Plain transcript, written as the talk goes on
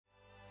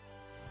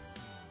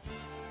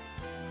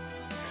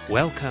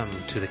Welcome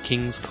to the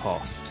King's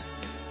Cast,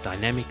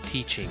 dynamic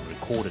teaching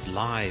recorded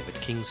live at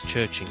King's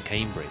Church in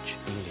Cambridge,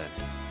 England.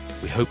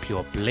 We hope you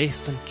are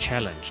blessed and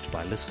challenged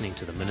by listening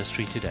to the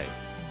ministry today.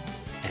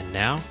 And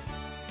now,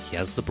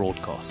 here's the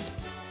broadcast.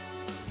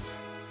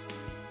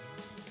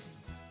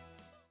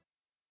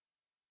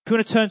 If you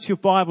want to turn to your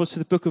Bibles to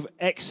the book of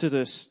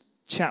Exodus,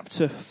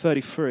 chapter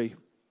 33.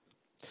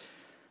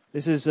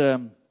 This is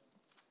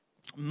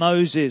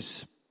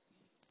Moses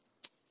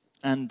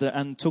and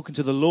talking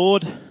to the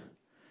Lord.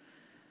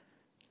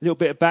 A little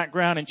bit of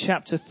background in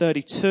chapter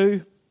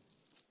 32.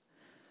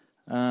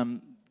 The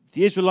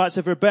Israelites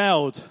have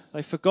rebelled.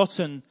 They've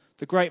forgotten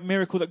the great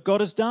miracle that God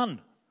has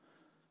done.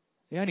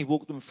 He only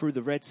walked them through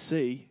the Red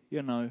Sea,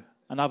 and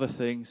other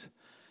things.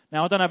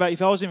 Now, I don't know about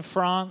if I was in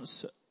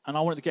France and I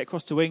wanted to get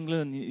across to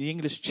England and the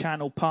English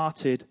Channel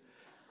parted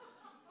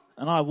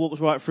and I walked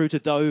right through to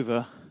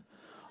Dover,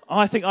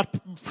 I think I'd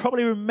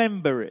probably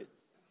remember it.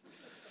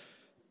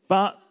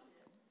 But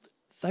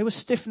they were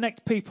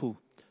stiff-necked people,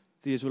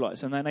 the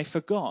Israelites, and then they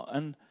forgot.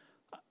 And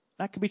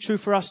that could be true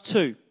for us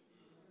too.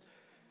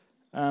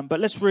 But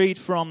let's read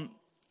from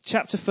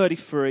chapter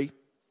 33,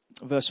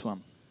 verse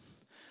 1.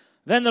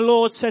 Then the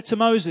Lord said to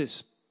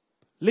Moses,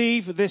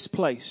 "Leave this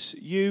place,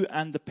 you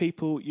and the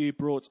people you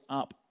brought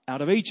up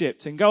out of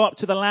Egypt, and go up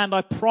to the land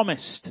I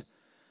promised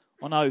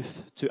on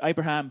oath to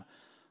Abraham,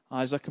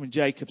 Isaac, and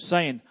Jacob,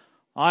 saying,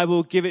 I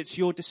will give it to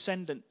your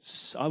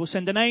descendants. I will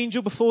send an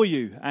angel before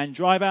you and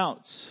drive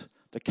out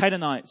the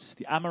Canaanites,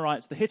 the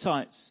Amorites, the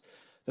Hittites,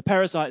 the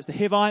Perizzites, the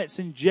Hivites,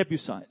 and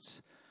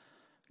Jebusites.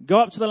 Go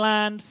up to the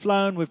land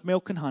flowing with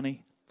milk and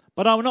honey,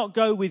 but I will not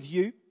go with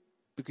you,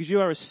 because you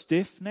are a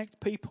stiff-necked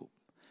people,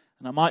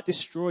 and I might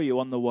destroy you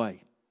on the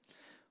way."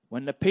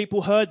 When the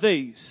people heard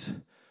these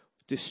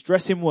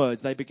distressing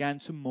words, they began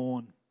to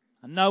mourn,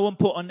 and no one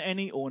put on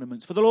any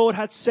ornaments. For the Lord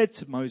had said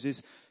to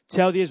Moses,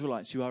 "Tell the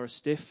Israelites, you are a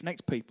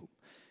stiff-necked people.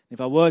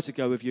 If I were to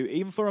go with you,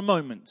 even for a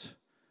moment,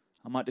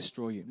 I might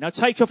destroy you. Now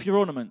take off your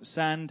ornaments,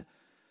 and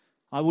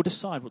I will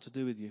decide what to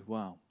do with you."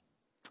 Wow.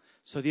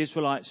 So the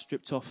Israelites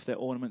stripped off their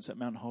ornaments at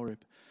Mount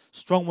Horeb.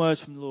 Strong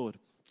words from the Lord.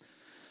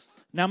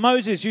 Now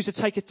Moses used to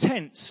take a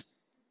tent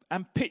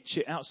and pitch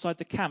it outside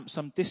the camp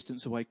some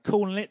distance away,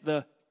 calling it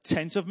the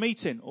tent of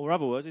meeting, or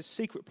other words, it's a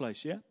secret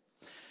place, yeah?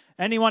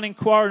 Anyone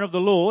inquiring of the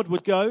Lord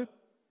would go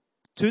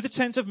to the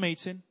tent of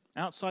meeting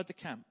outside the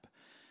camp.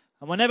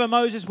 And whenever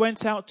Moses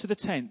went out to the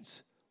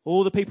tent,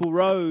 all the people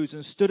rose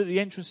and stood at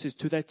the entrances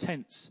to their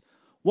tents,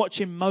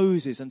 watching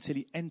Moses until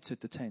he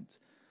entered the tent.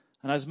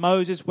 And as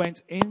Moses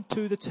went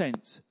into the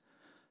tent,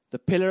 the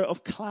pillar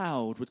of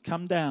cloud would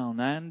come down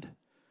and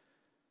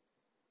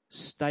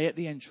stay at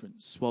the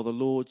entrance while the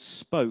Lord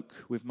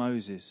spoke with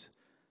Moses.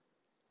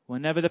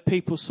 Whenever the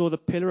people saw the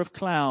pillar of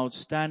cloud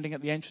standing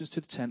at the entrance to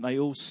the tent, they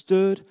all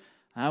stood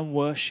and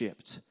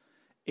worshipped,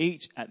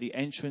 each at the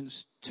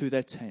entrance to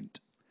their tent.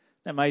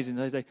 Isn't that amazing?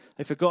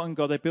 They've forgotten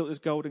God. They built this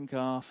golden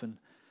calf, and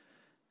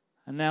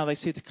now they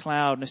see the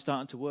cloud and they're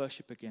starting to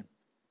worship again.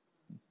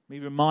 Me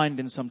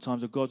reminding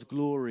sometimes of God's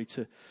glory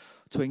to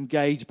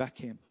engage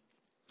back in.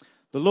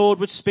 The Lord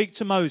would speak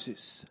to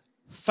Moses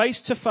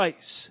face to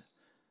face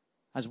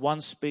as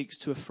one speaks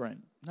to a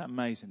friend. Isn't that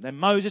amazing? Then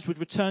Moses would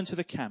return to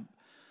the camp,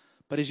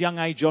 but his young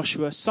aide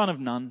Joshua, son of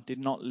Nun, did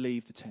not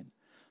leave the tent.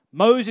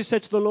 Moses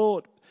said to the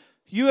Lord,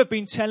 "You have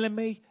been telling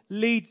me,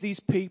 lead these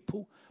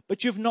people,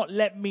 but you have not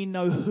let me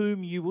know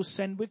whom you will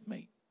send with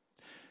me.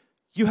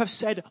 You have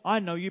said, I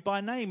know you by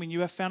name, and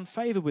you have found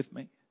favor with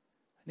me.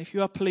 And if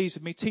you are pleased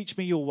with me, teach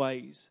me your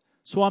ways,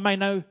 so I may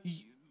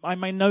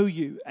know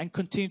you and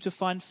continue to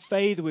find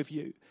favor with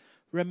you.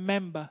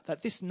 Remember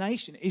that this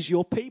nation is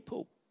your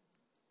people."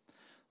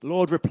 The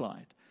Lord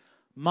replied,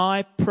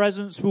 "My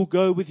presence will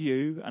go with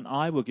you, and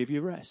I will give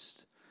you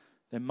rest."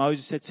 Then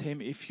Moses said to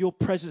him, "If your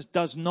presence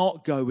does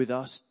not go with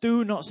us,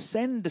 do not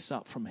send us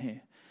up from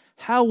here.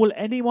 How will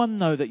anyone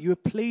know that you are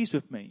pleased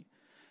with me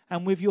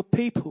and with your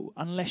people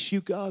unless you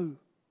go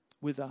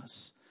with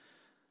us?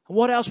 And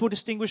what else will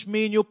distinguish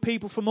me and your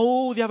people from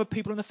all the other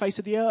people on the face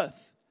of the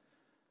earth?"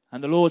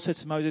 And the Lord said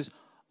to Moses,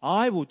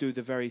 "I will do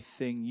the very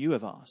thing you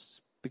have asked,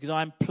 because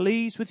I am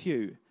pleased with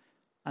you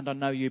and I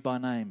know you by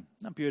name."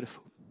 Isn't that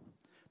beautiful?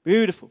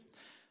 Beautiful.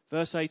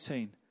 Verse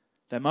 18.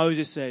 Then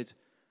Moses said,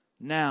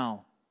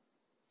 "Now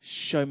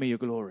show me your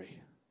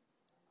glory."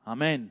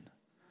 Amen.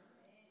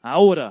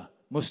 Ahora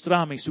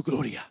mostrame su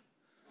gloria.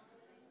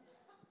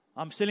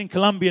 I'm still in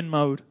Colombian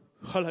mode.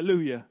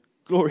 Hallelujah.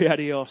 Gloria a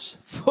Dios.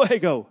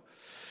 Fuego.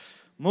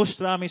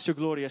 Mostrame su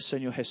gloria,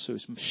 Señor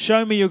Jesús.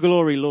 Show me your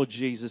glory, Lord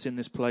Jesus, in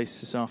this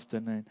place this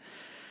afternoon.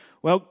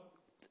 Well,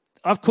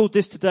 I've called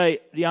this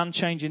today the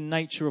unchanging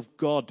nature of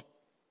God.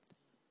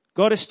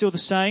 God is still the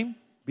same.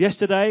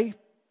 Yesterday,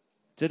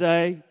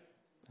 today,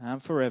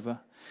 and forever.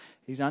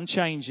 He's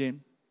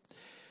unchanging.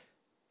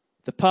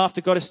 The path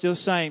to God is still the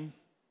same.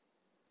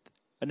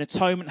 An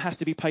atonement has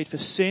to be paid for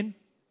sin,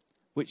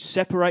 which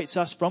separates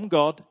us from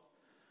God.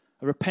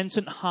 A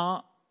repentant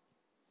heart,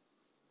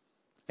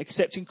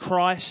 accepting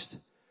Christ,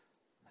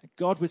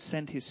 God would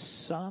send his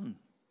Son.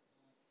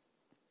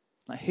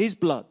 His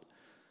blood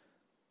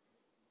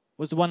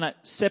was the one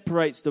that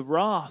separates the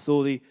wrath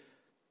or the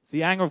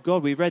anger of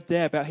God. We read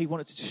there about he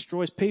wanted to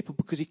destroy his people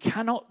because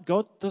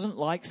God doesn't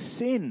like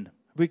sin.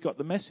 We got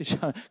the message.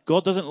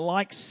 God doesn't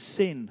like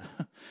sin.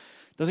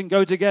 Doesn't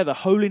go together.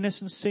 Holiness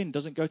and sin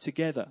doesn't go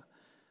together.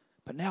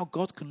 But now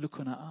God can look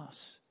on at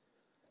us.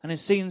 And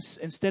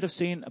instead of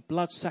seeing a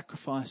blood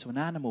sacrifice of an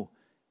animal,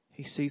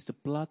 he sees the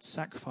blood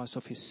sacrifice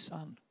of his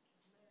son.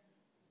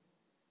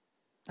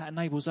 That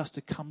enables us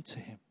to come to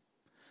him.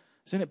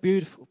 Isn't it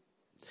beautiful?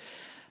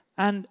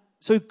 And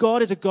so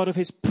God is a God of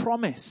his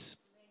promise.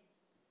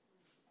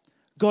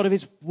 God of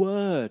his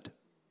word.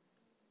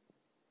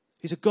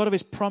 He's a God of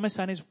his promise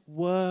and his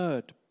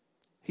word.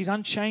 He's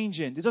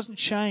unchanging. It doesn't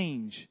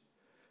change.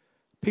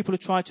 People have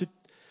tried to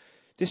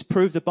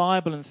disprove the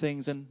Bible and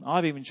things, and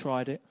I've even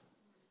tried it.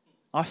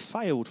 I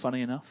failed,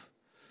 funny enough,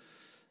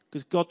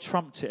 because God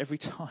trumped it every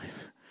time.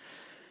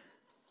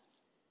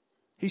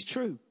 He's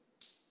true.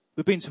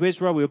 We've been to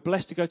Israel. We were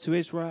blessed to go to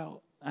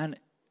Israel. And,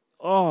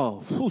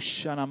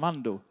 whoosh, and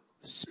Amando.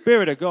 The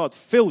Spirit of God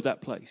filled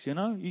that place, you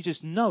know. You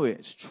just know it.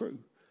 It's true.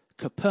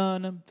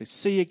 Capernaum, the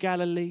Sea of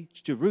Galilee,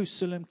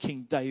 Jerusalem,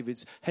 King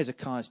David's,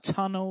 Hezekiah's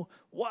tunnel.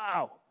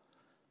 Wow.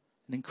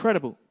 And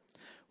incredible.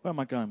 Where am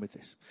I going with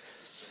this?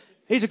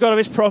 He's a God of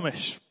his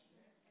promise.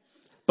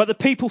 But the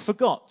people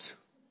forgot.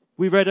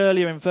 We read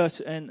earlier in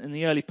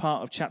the early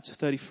part of chapter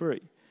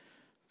 33.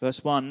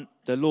 Verse 1,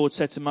 the Lord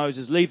said to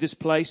Moses, leave this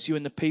place, you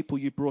and the people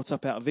you brought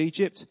up out of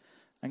Egypt,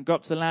 and go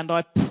up to the land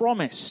I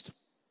promised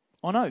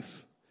on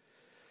oath.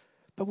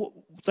 But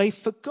they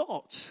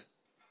forgot.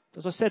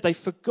 As I said, they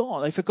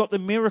forgot. They forgot the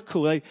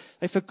miracle.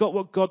 They forgot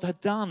what God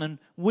had done. And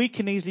we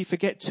can easily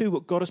forget too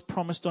what God has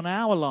promised on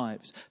our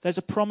lives. There's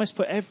a promise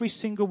for every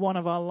single one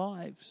of our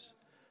lives.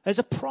 There's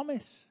a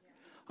promise.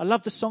 I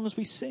love the songs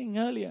we sing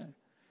earlier.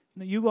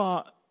 You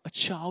are a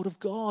child of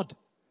God.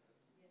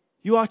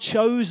 You are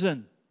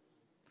chosen.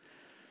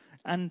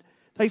 And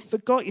they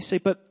forgot, you see.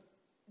 But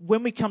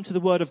when we come to the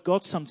Word of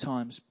God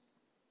sometimes,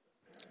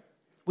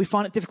 we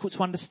find it difficult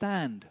to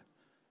understand.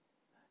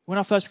 When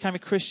I first became a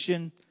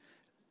Christian,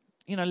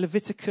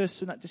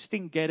 Leviticus, and I just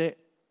didn't get it.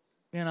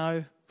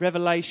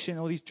 Revelation,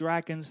 all these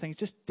dragons things,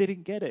 just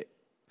didn't get it.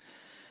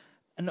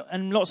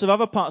 And lots of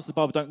other parts of the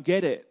Bible don't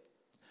get it.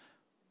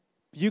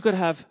 You could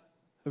have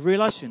a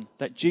realization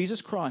that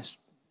Jesus Christ,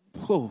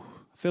 whoa,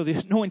 I feel the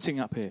anointing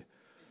up here.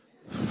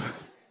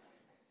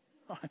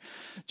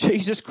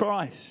 Jesus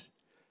Christ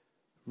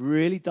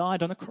really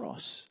died on a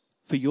cross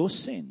for your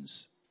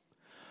sins.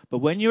 But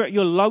when you're at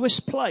your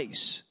lowest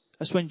place,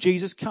 that's when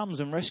Jesus comes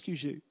and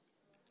rescues you.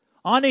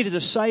 I needed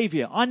a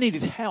savior. I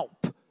needed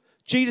help.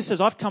 Jesus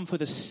says, I've come for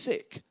the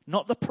sick,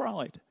 not the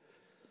proud.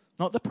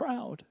 Not the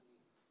proud.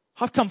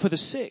 I've come for the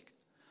sick.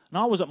 And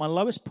I was at my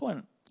lowest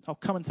point. I'll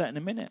come into that in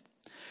a minute.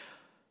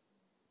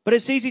 But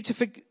it's easy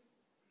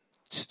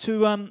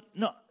to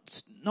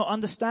not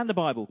understand the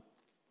Bible.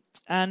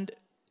 And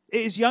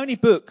it is the only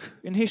book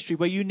in history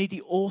where you need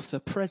the author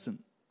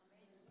present.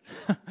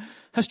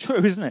 That's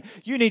true, isn't it?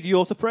 You need the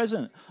author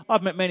present.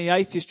 I've met many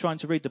atheists trying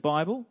to read the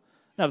Bible.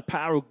 Now, the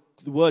power of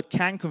the word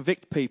can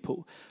convict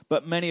people,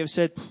 but many have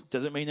said,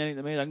 doesn't mean anything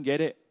to me, I don't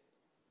get it.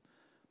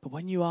 But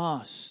when you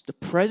ask, the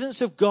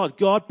presence of God,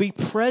 God, be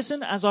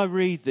present as I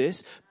read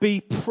this,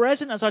 be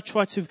present as I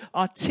try to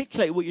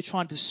articulate what you're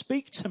trying to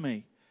speak to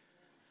me.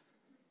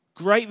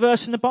 Great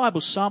verse in the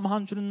Bible, Psalm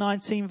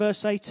 119,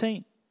 verse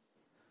 18.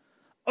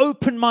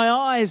 Open my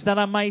eyes that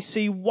I may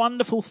see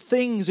wonderful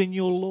things in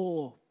your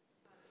law.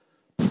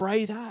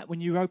 Pray that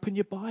when you open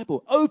your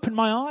Bible. Open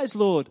my eyes,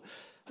 Lord,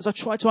 as I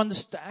try to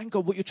understand,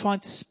 God, what you're trying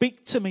to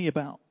speak to me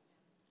about.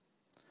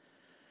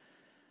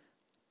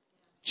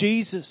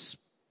 Jesus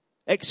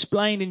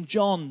explained in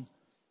John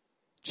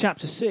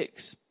chapter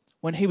 6,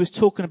 when he was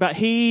talking about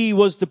he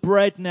was the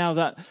bread now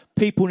that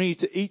people need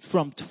to eat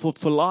from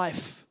for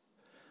life.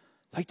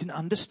 They didn't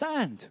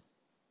understand.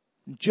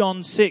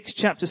 John 6,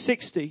 chapter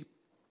 60.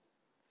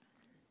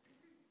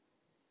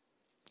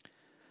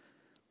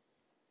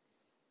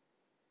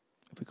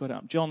 If we got it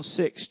up. John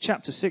 6,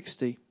 chapter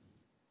 60.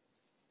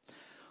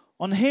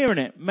 On hearing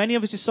it, many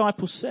of his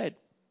disciples said,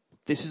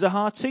 this is a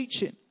hard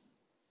teaching.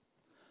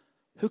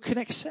 Who can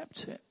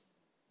accept it?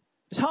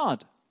 It's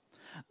hard.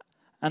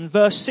 And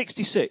verse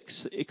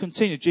 66, it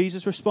continued,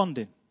 Jesus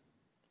responding.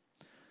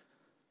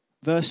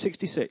 Verse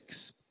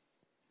 66.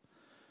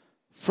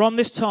 From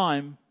this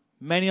time,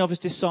 many of his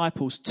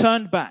disciples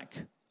turned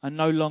back and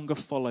no longer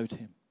followed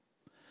him.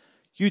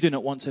 You do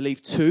not want to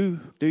leave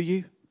too, do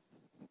you?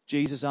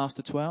 Jesus asked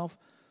the 12.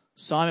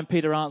 Simon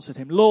Peter answered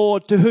him,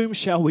 Lord, to whom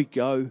shall we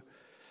go?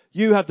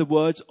 You have the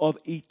words of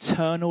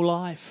eternal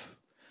life.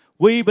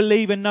 We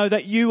believe and know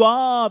that you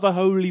are the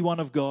Holy One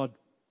of God.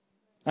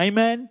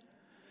 Amen.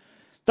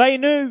 They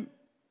knew.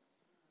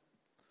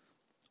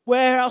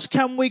 Where else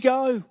can we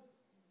go?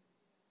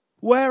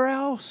 Where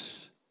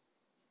else?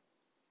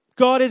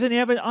 God is an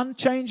ever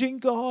unchanging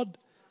God.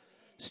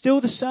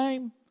 Still the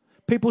same.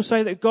 People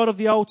say that God of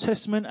the Old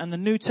Testament and the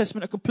New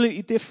Testament are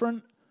completely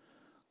different.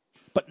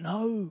 But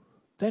no,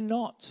 they're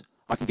not.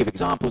 I can give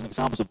examples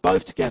of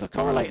both together,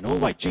 correlating all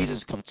the way. Jesus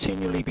has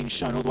continually been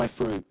shown all the way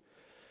through.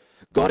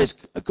 God is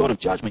a God of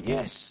judgment,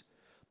 yes.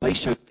 But he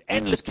showed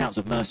endless counts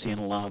of mercy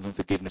and love and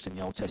forgiveness in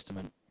the Old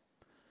Testament.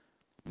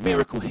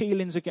 Miracle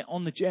healings again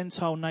on the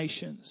Gentile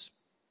nations.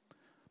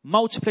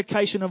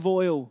 Multiplication of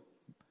oil.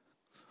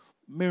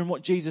 Mirroring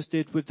what Jesus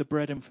did with the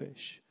bread and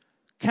fish.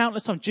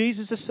 Countless times.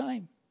 Jesus the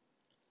same.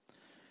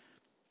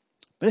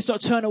 But let's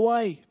not turn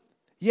away.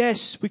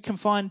 Yes, we can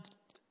find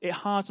it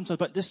hard sometimes,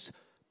 but just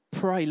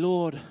pray,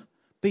 Lord,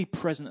 be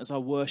present as I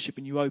worship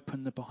and you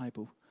open the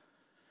Bible.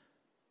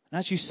 And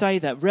as you say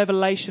that,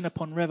 revelation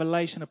upon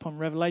revelation upon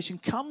revelation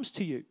comes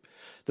to you.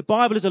 The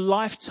Bible is a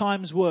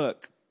lifetime's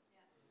work.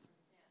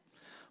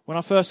 When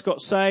I first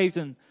got saved,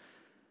 and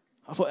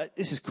I thought,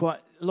 this is quite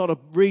a lot of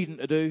reading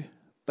to do.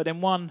 But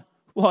then one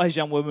wise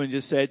young woman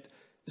just said,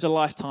 it's a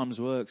lifetime's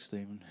work,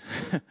 Stephen.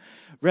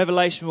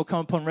 Revelation will come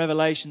upon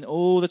revelation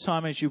all the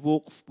time as you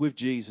walk with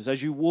Jesus,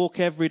 as you walk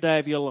every day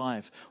of your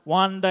life,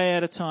 one day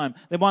at a time.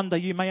 Then one day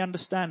you may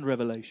understand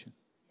Revelation.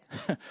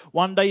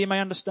 One day you may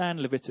understand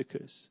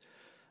Leviticus.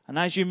 And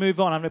as you move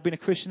on, I've been a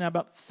Christian now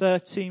about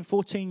 13,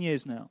 14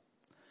 years now.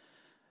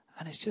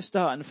 And it's just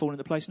starting to fall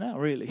into place now,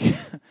 really.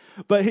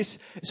 But it's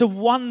a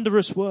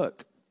wondrous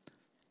work.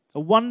 A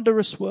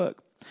wondrous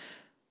work.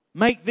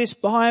 Make this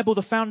Bible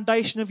the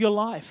foundation of your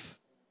life.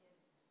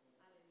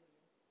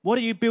 What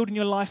are you building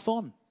your life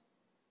on?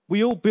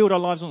 We all build our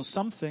lives on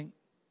something.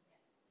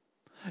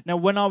 Now,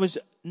 when I was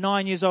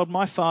 9 years old,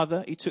 my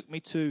father, he took me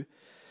to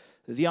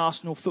the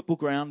Arsenal football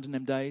ground in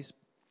them days.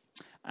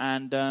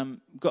 And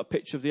got a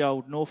picture of the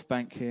old North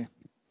Bank here.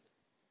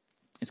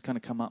 It's kind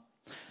of come up.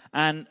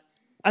 And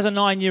as a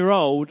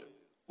 9-year-old,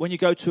 when you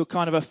go to a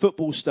kind of a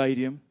football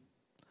stadium,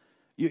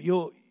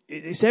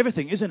 it's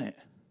everything, isn't it?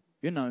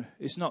 You know,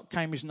 it's not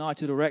Cambridge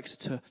United or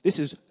Exeter. This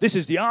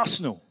is the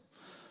Arsenal.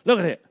 Look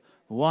at it.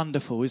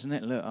 Wonderful, isn't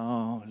it?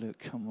 Look,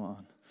 come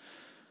on.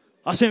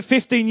 I spent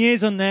 15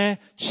 years on there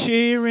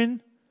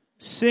cheering,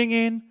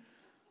 singing,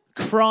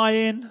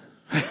 crying.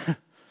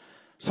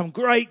 Some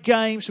great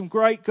games, some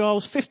great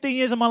goals. 15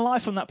 years of my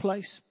life on that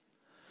place.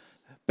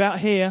 About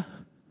here,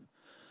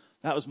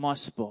 that was my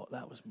spot. Oh,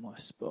 that was my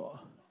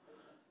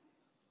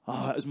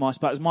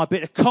spot. It was my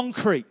bit of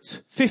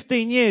concrete.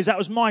 15 years, that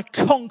was my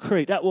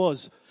concrete. That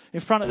was in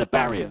front of the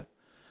barrier.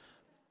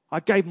 I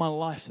gave my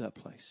life to that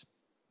place.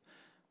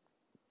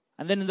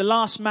 And then in the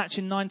last match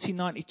in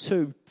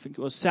 1992, I think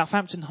it was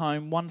Southampton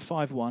home,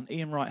 1-5-1,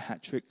 Ian Wright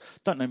hat-trick.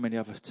 Don't know many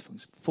other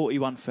things.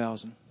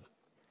 41,000.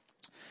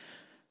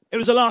 It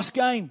was the last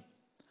game.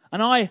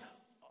 And I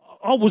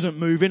wasn't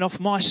moving off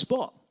my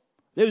spot.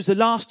 It was the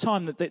last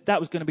time that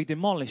was going to be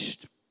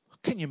demolished.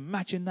 Can you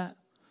imagine that?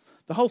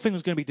 The whole thing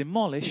was going to be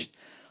demolished.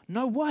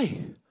 No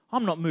way.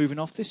 I'm not moving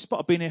off this spot.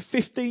 I've been here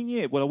 15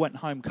 years. Well, I went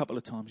home a couple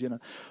of times,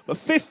 But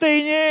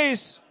 15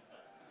 years.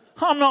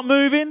 I'm not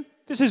moving.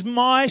 This is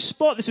my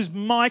spot. This is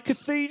my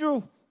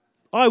cathedral.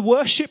 I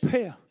worship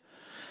here.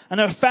 And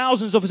there are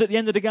thousands of us at the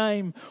end of the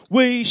game.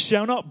 We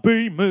shall not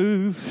be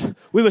moved.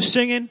 We were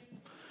singing.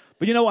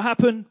 But you know what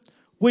happened?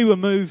 We were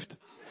moved.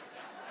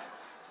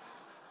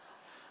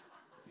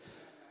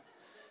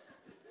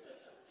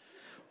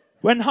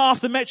 When half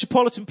the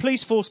Metropolitan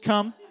Police Force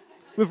come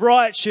with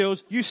riot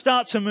shields, you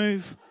start to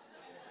move.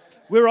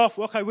 We're off.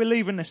 Okay, we're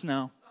leaving this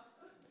now.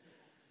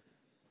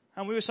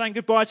 And we were saying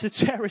goodbye to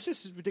the terrorists.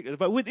 This is ridiculous.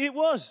 But it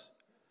was.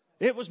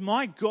 It was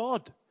my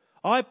God.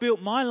 I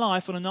built my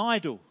life on an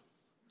idol.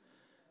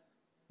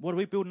 What are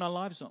we building our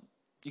lives on?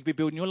 You could be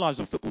building your lives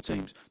on football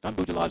teams. Don't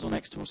build your lives on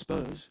Exeter or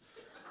Spurs.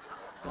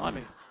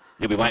 Blimey.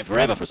 You'll be waiting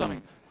forever for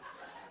something.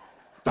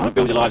 Don't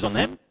build your lives on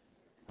them.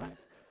 Right?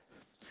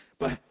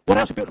 But what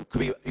else?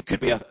 It could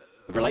be a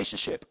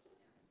relationship.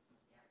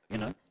 You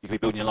could be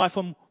building your life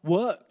on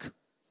work.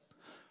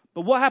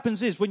 But what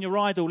happens is when your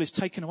idol is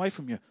taken away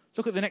from you,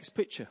 look at the next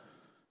picture.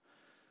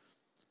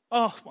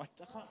 Oh, I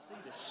can't see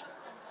this.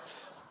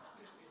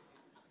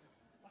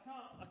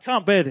 I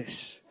can't bear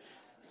this.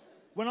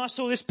 When I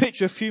saw this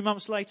picture a few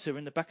months later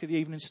in the back of the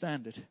Evening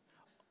Standard,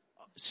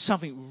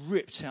 something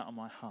ripped out of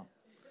my heart.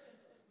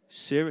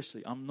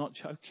 Seriously, I'm not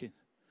joking.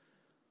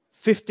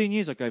 15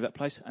 years I gave that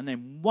place, and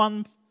then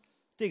one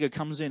digger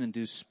comes in and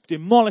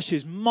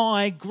demolishes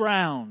my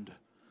ground.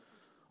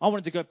 I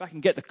wanted to go back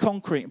and get the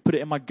concrete and put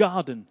it in my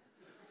garden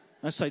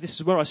and say, this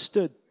is where I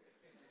stood.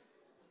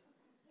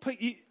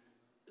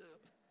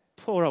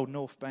 Poor old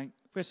North Bank.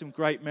 We had some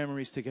great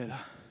memories together.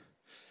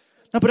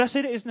 No, but that's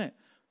it, isn't it?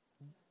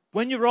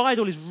 When your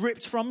idol is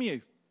ripped from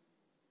you,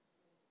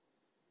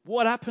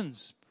 what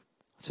happens?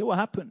 I'll tell you what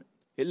happened.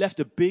 It left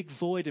a big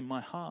void in my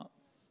heart.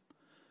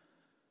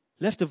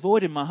 Left a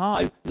void in my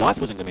heart. Life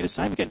wasn't going to be the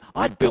same again.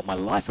 I'd built my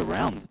life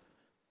around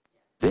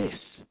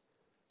this.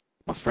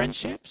 My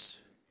friendships,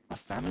 my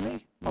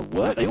family, my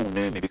work, they all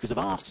knew me because of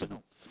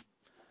Arsenal.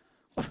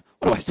 What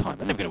a waste of time.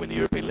 They're never going to win the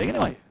European League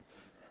anyway.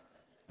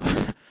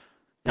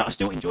 Now, I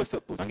still enjoy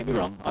football, don't get me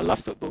wrong. I love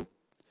football.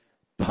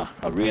 But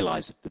I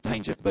realised the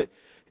danger, but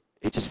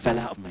it just fell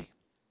out of me.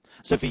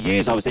 So for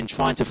years, I was then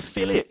trying to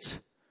fill it.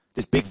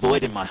 This big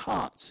void in my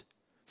heart.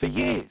 For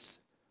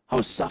years, I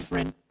was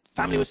suffering.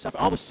 Family was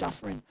suffering. I was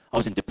suffering. I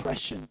was in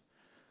depression.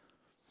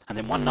 And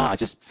then one night I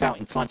just felt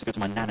inclined to go to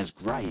my nana's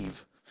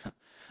grave.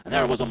 And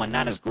there I was on my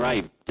nana's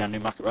grave down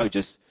Newmarket Road,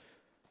 just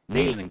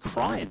kneeling and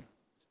crying,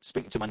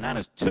 speaking to my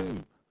nana's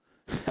tomb.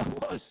 I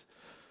was.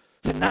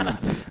 I said, Nana,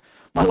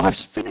 my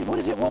life's finished. What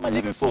is it? What am I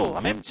living for?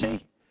 I'm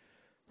empty.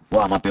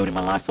 What am I building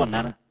my life on,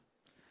 Nana?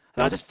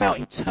 And I just felt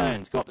in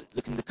turn to go up,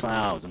 looking at the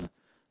clouds, and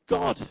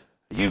God,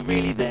 are you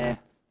really there?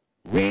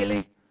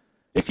 Really?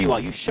 If you are,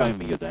 you show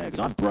me you're there, because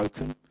I'm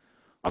broken.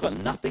 I've got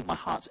nothing. My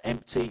heart's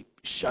empty.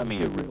 Show me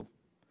you're real.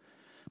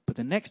 But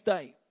the next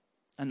day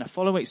and the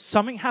following week,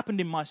 something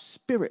happened in my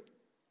spirit.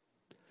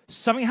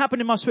 Something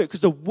happened in my spirit, because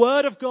the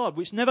word of God,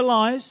 which never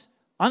lies,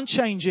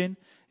 unchanging,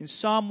 in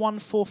Psalm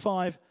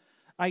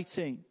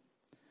 145:18,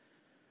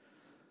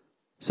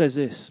 says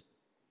this.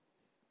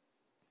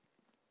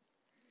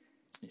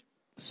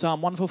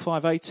 Psalm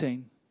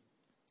 145:18.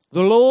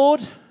 The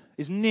Lord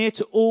is near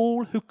to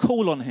all who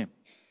call on him.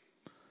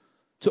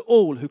 To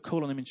all who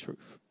call on him in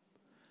truth.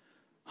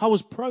 I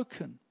was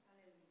broken.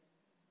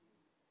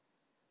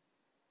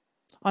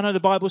 I know the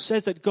Bible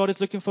says that God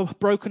is looking for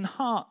broken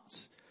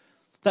hearts.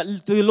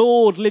 That the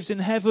Lord lives in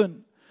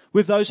heaven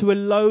with those who are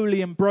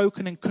lowly and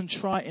broken and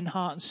contrite in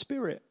heart and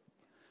spirit.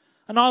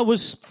 And I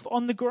was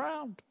on the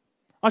ground.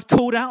 I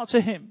called out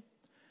to him.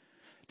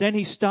 Then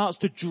he starts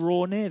to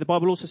draw near. The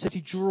Bible also says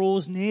he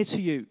draws near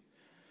to you.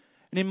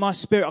 And in my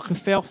spirit, I could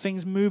feel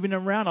things moving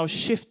around. I was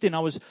shifting. I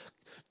was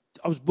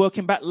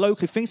working back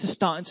locally. Things are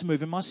starting to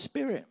move in my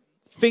spirit.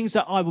 Things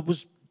that I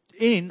was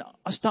in,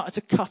 I started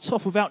to cut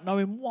off without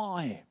knowing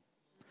why.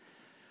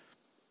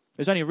 It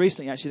was only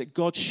recently, actually, that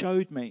God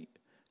showed me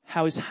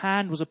how his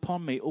hand was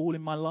upon me all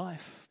in my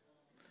life.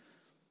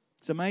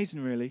 It's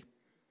amazing, really.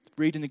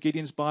 Reading the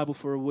Gideon's Bible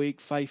for a week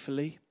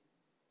faithfully.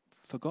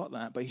 Forgot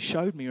that, but he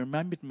showed me,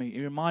 remembered me,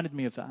 he reminded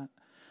me of that.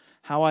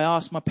 How I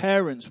asked my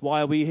parents,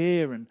 why are we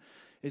here? And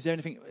is there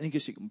anything, I think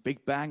it's a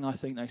Big Bang, I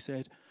think they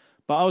said.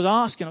 But I was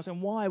asking, I was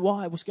saying, why,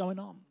 what's going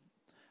on? And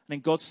then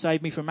God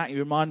saved me from that. He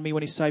reminded me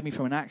when he saved me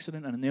from an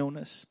accident and an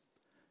illness.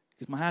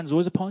 Because my hand's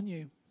always upon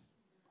you.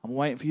 I'm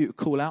waiting for you to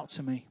call out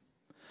to me.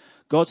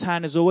 God's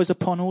hand is always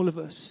upon all of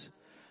us.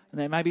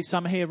 And there may be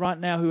some here right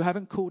now who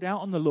haven't called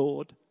out on the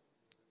Lord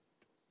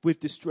with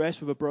distress,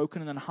 with a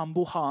broken and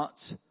humble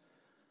heart.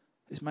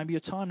 It's maybe your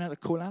time now to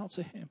call out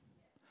to him.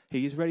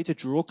 He is ready to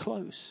draw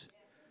close.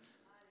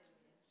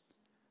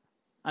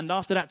 And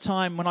after that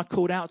time, when I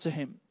called out to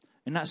him,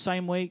 in that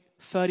same week,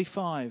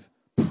 35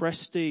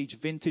 prestige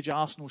vintage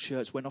Arsenal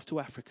shirts went off to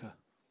Africa.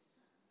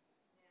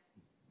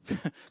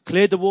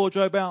 Cleared the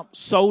wardrobe out,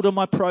 sold on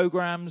my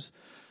programs.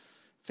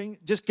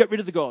 Just get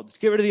rid of the gods,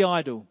 get rid of the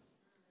idol.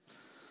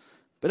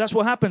 But that's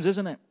what happens,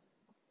 isn't it?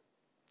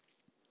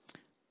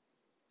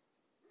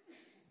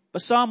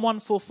 But Psalm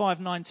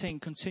 145:19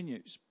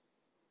 continues.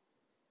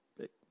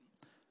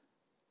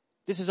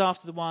 This is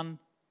after the one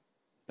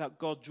about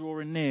God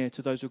drawing near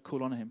to those who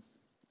call on him.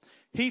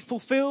 He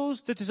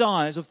fulfills the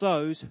desires of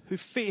those who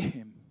fear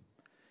him.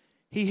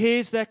 He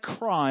hears their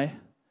cry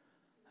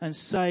and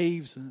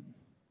saves them.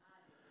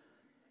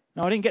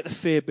 Now, I didn't get the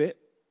fear bit,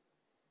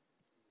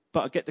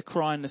 but I get the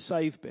cry and the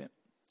save bit.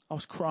 I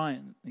was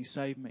crying and he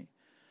saved me.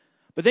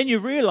 But then you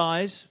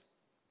realize,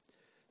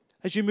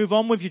 as you move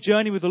on with your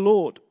journey with the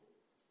Lord,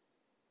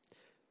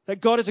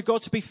 that God is a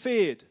God to be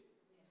feared.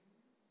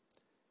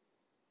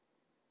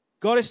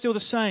 God is still the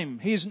same.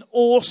 He is an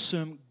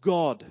awesome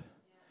God.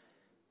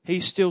 He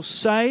still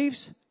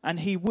saves and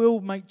he will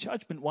make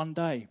judgment one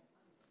day.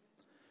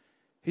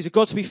 He's a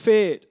God to be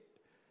feared.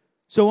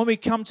 So when we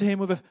come to him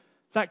with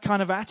that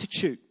kind of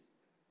attitude,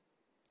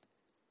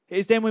 it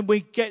is then when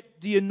we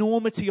get the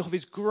enormity of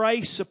his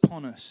grace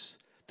upon us,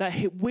 that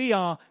we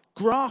are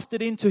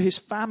grafted into his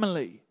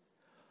family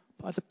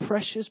by the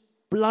precious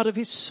blood of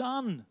his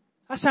Son.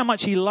 That's how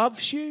much he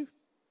loves you.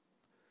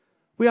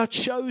 We are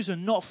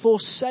chosen, not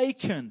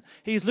forsaken.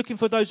 He is looking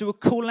for those who will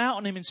call out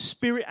on him in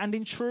spirit and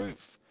in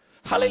truth.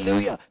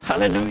 Hallelujah,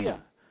 hallelujah.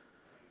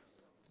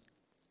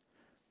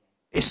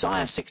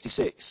 Isaiah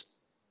 66.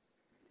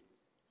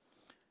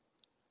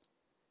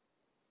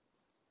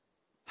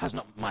 Has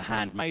not my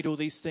hand made all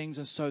these things,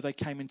 and so they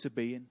came into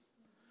being,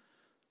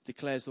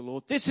 declares the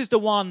Lord. This is the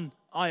one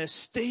I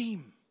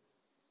esteem.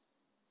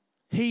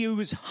 He who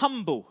is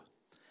humble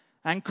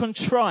and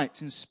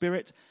contrite in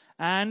spirit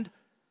and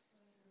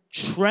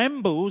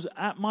trembles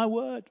at my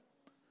word.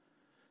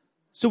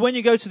 So when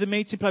you go to the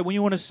meeting place, when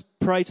you want to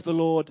pray to the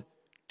Lord,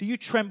 do you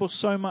tremble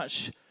so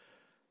much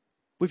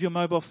with your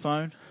mobile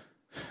phone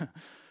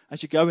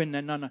as you go in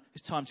there? No,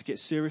 it's time to get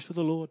serious with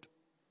the Lord.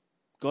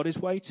 God is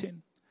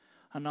waiting.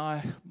 And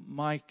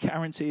my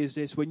guarantee is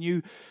this: when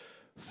you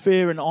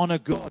fear and honor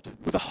God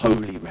with a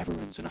holy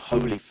reverence and a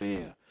holy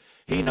fear,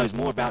 he knows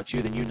more about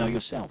you than you know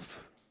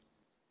yourself.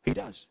 He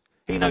does.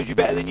 He knows you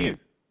better than you.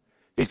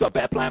 He's got a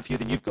better plan for you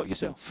than you've got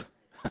yourself.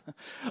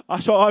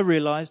 That's what I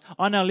realized.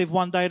 I now live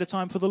one day at a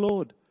time for the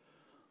Lord.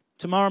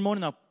 Tomorrow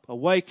morning I'll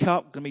wake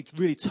up, going to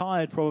be really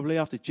tired probably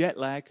after jet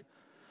lag.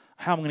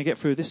 How am I going to get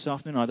through this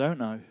afternoon? I don't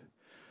know.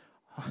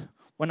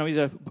 When I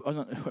was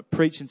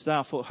preaching today,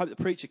 I thought, I hope the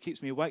preacher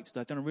keeps me awake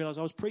today. Then I realised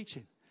I was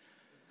preaching.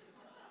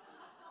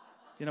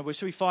 we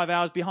should be 5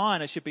 hours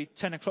behind. It should be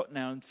 10 o'clock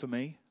now for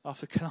me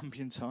after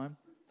Colombian time.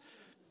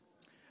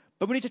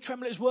 But we need to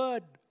tremble at his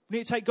word. We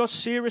need to take God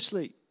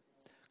seriously.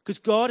 Because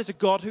God is a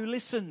God who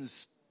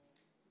listens.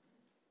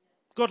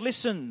 God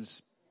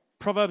listens.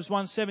 Proverbs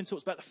 1:7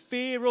 talks about the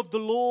fear of the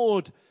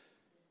Lord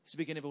is the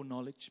beginning of all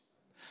knowledge.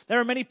 There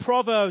are many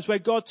proverbs where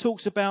God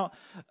talks about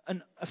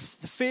the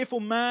fearful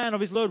man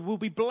of his Lord will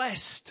be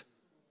blessed.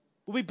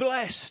 Will be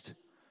blessed.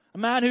 A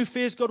man who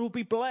fears God will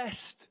be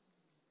blessed.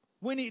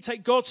 We need to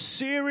take God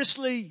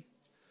seriously.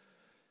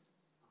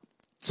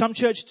 Some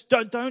churches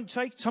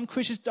some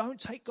Christians don't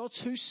take God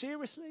too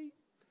seriously.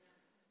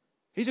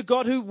 He's a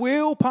God who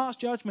will pass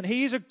judgment.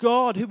 He is a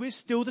God who is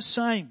still the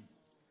same.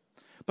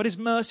 But his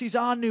mercies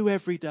are new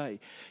every day.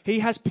 He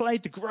has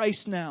played the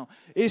grace now.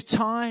 It is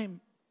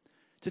time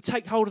to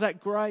take hold of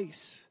that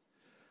grace.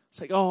 It's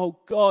like, oh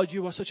God,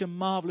 you are such a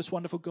marvelous,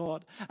 wonderful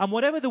God. And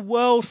whatever the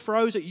world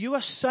throws at you, you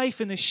are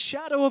safe in the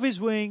shadow of his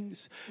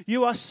wings.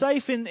 You are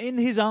safe in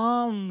his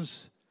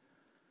arms.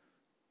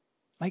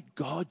 Make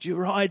God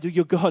your idol,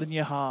 your God in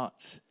your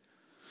heart.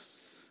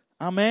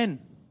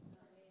 Amen.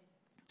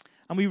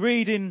 And we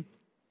read in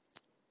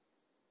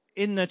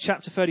the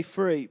chapter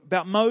 33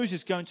 about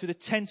Moses going to the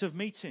tent of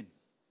meeting.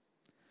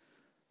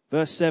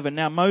 Verse 7.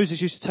 Now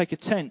Moses used to take a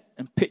tent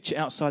and pitch it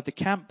outside the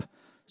camp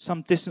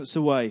some distance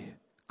away,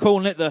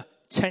 calling it the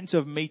tent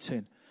of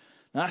meeting.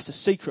 Now that's a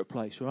secret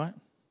place, right?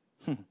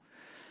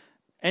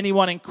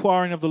 Anyone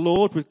inquiring of the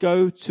Lord would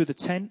go to the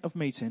tent of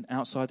meeting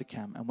outside the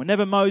camp. And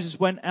whenever Moses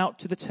went out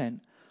to the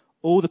tent,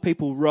 all the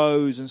people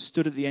rose and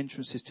stood at the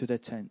entrances to their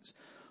tents,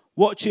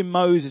 watching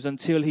Moses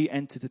until he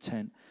entered the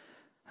tent.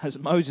 As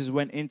Moses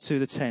went into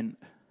the tent,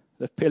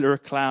 the pillar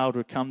of cloud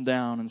would come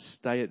down and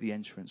stay at the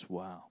entrance.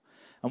 Wow.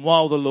 And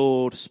while the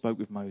Lord spoke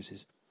with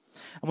Moses.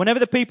 And whenever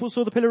the people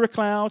saw the pillar of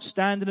cloud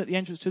standing at the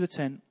entrance to the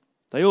tent,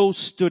 they all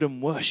stood and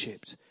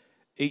worshipped,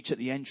 each at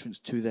the entrance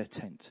to their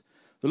tent.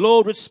 The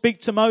Lord would speak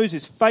to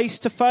Moses face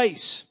to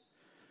face,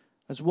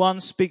 as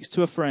one speaks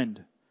to a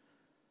friend.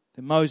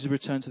 Then Moses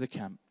returned to the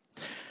camp.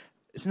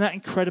 Isn't that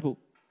incredible?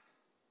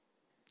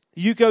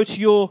 You go to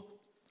your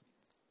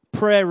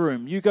prayer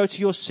room, you go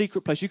to your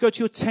secret place, you go to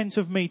your tent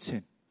of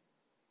meeting.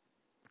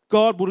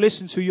 God will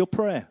listen to your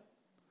prayer.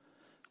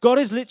 God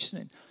is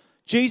listening.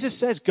 Jesus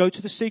says, go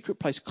to the secret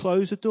place,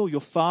 close the door.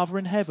 Your Father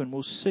in heaven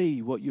will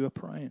see what you are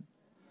praying.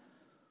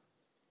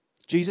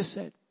 Jesus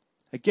said,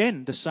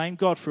 again, the same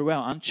God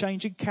throughout,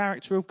 unchanging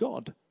character of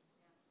God.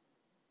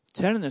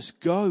 Telling us,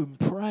 go and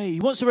pray. He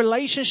wants a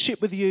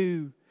relationship with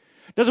you.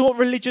 He doesn't want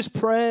religious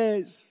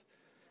prayers.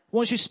 He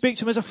wants you to speak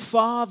to him as a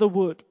father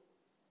would.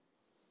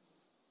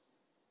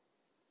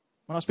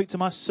 When I speak to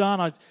my son,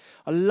 I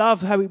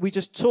love how we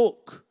just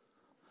talk.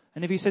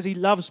 And if he says he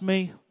loves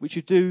me, which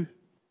you do,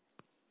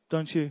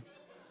 don't you?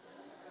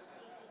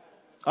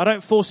 I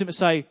don't force him to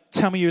say,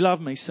 tell me you love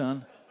me,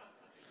 son.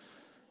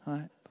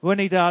 Right? When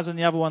he does and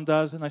the other one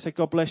does, and they say,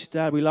 God bless you,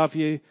 Dad, we love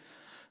you.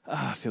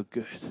 I feel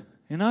good.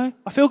 I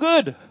feel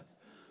good.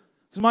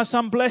 Because my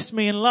son blessed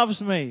me and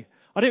loves me.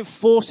 I didn't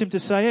force him to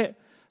say it.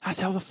 That's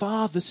how the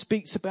Father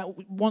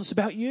wants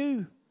about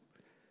you.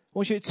 I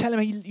want you to tell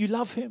him you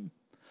love him.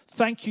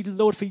 Thank you,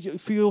 Lord, for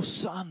your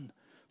son,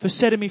 for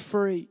setting me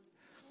free.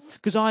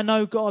 Because I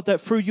know, God,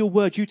 that through your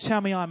word, you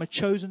tell me I'm a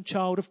chosen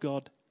child of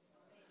God.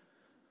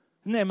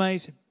 Isn't that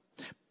amazing?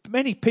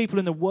 Many people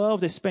in the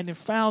world, they're spending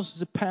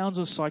thousands of pounds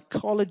on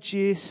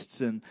psychologists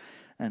and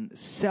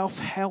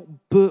self-help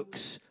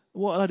books.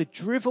 What a load of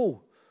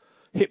drivel.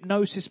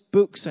 Hypnosis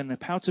books and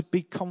how to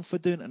be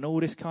confident and all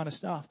this kind of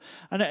stuff.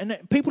 And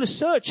people are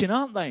searching,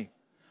 aren't they?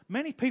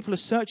 Many people are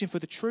searching for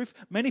the truth.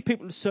 Many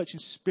people are searching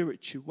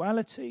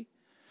spirituality.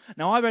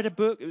 Now, I read a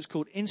book. It was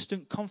called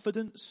Instant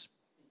Confidence.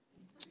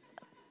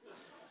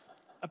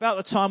 About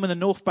the time when the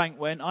North Bank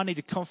went, I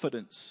needed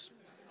confidence.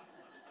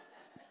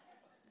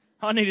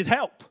 I needed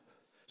help.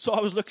 So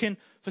I was looking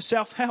for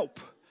self-help.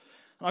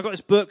 And I got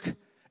this book,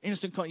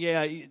 Instant Confidence.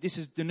 Yeah, this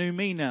is the new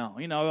me now.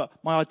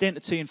 My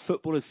identity in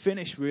football had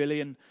finished,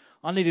 really, and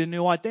I needed a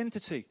new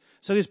identity.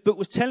 So this book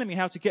was telling me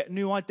how to get a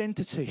new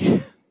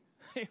identity.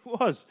 It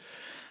was.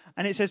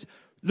 And it says,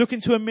 look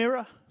into a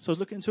mirror. So I was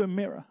looking into a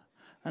mirror.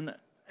 And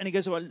he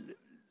goes, and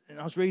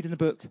I was reading the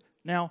book.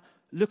 Now,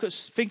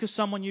 think of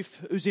someone who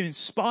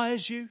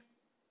inspires you,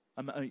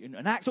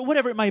 an actor,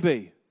 whatever it may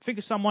be. Think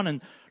of someone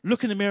and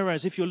look in the mirror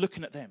as if you're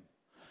looking at them.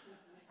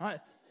 Right?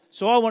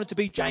 So I wanted to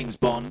be James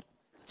Bond.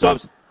 So I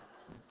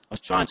was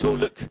trying to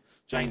look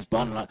James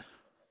Bond. And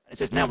it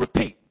says, now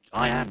repeat,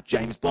 I am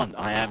James Bond.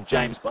 I am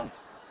James Bond.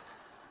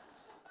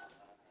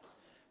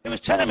 It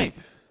was telling me,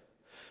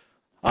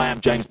 I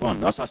am James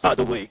Bond. I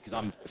started the week because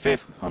I'm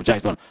fifth. I'm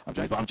James Bond. I'm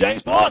James Bond. I'm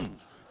James Bond.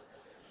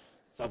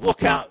 So I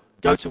walk out,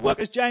 go to work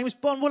as James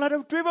Bond. Well, I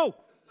don't drivel.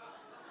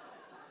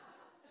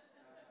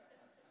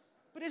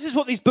 But this is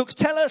what these books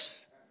tell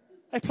us.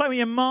 They play with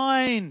your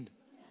mind.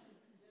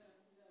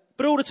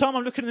 But all the time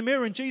I'm looking in the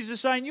mirror and Jesus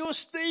is saying, you're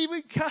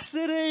Stephen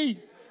Cassidy.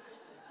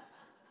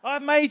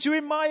 I've made you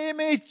in my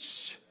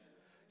image.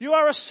 You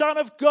are a son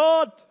of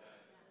God.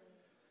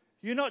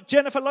 You're not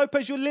Jennifer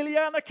Lopez, you're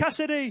Liliana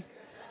Cassidy.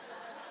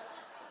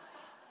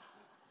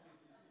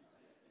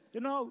 You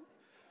know,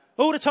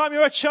 all the time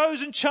you're a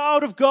chosen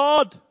child of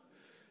God.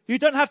 You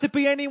don't have to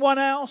be anyone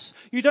else.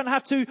 You don't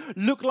have to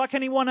look like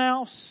anyone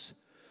else.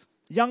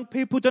 Young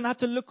people don't have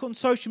to look on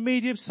social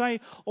media and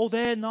say, oh,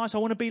 they're nice, I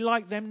want to be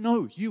like them.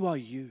 No, you are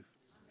you.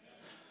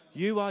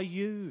 You are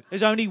you.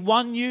 There's only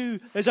one you.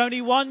 There's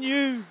only one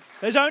you.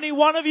 There's only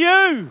one of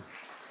you.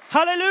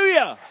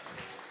 Hallelujah.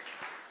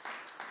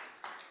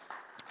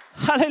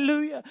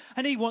 Hallelujah.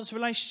 And he wants a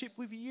relationship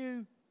with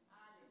you.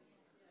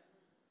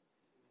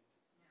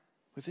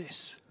 With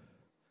this.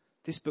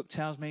 This book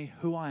tells me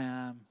who I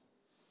am.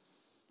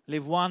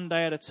 Live one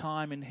day at a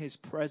time in his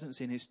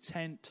presence, in his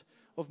tent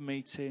of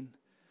meeting.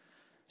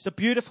 It's a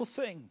beautiful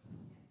thing.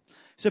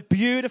 It's a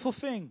beautiful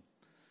thing.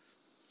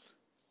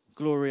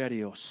 Gloria a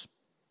Dios.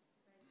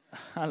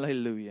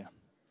 Hallelujah.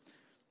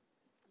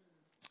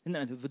 And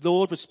the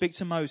Lord would speak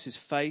to Moses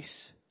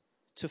face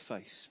to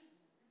face.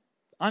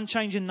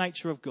 Unchanging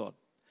nature of God.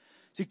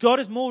 See, God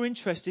is more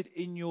interested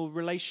in your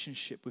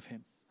relationship with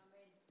him.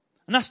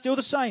 And that's still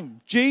the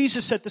same.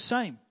 Jesus said the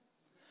same.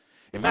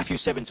 In Matthew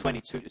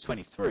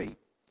 7:22-23,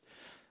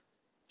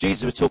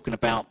 Jesus was talking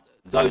about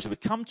those who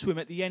would Come to him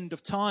at the end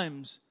of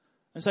times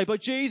and say,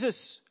 but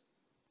Jesus,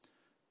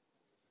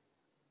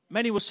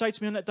 many will say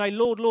to me on that day,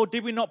 Lord, Lord,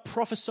 did we not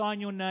prophesy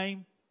in your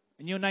name?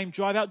 In your name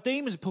drive out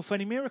demons and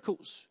perform any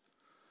miracles?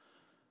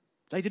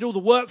 They did all the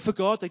work for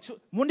God.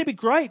 Wouldn't it be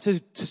great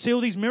to see all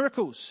these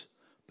miracles?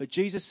 But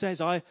Jesus says,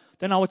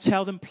 then I will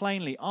tell them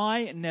plainly,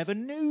 I never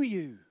knew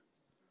you.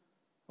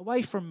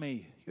 Away from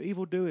me, you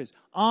evildoers.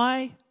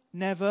 I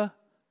never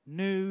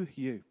knew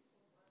you.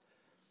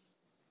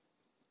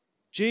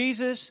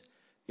 Jesus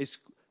is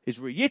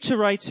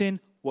reiterating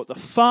what the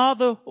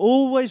Father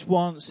always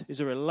wants is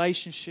a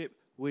relationship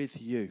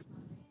with you.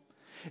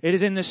 It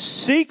is in the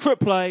secret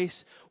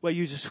place where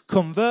you just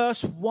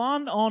converse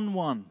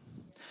one-on-one.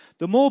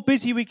 The more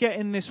busy we get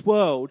in this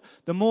world,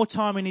 the more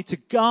time we need to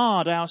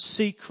guard our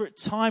secret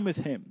time with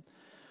him.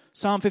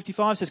 Psalm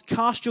 55 says,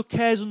 cast your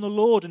cares on the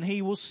Lord and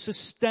he will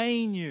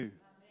sustain you.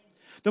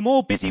 The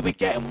more busy we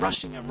get and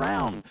rushing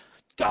around,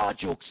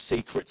 guard your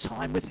secret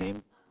time with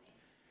him.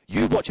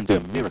 You watch him do a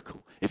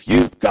miracle. If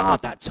you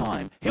guard that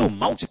time, he'll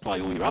multiply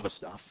all your other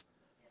stuff.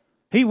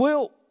 He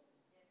will.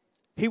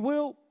 He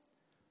will.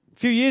 A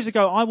few years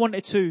ago, I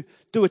wanted to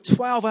do a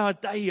 12-hour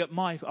day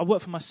I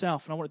work for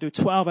myself, and I wanted to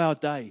do a 12-hour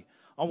day.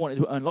 I wanted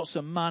to earn lots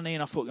of money,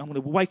 and I thought, I'm going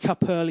to wake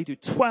up early, do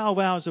 12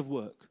 hours of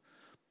work.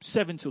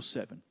 7 till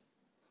 7.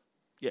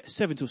 Yeah,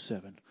 7 till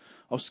 7.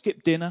 I'll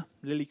skip dinner.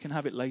 Lily can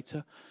have it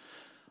later.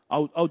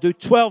 I'll do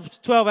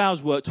 12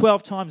 hours work,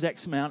 12 times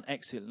X amount.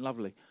 Excellent,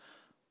 lovely.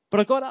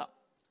 But I got up,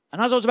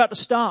 and as I was about to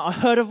start, I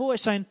heard a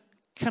voice saying,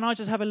 can I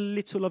just have a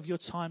little of your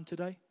time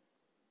today?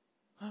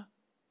 Huh?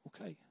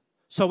 Okay.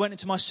 So I went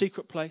into my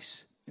secret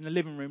place in the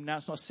living room. Now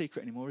it's not a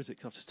secret anymore, is it?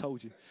 Because I've just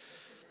told you.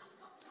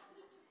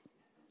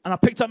 And I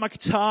picked up my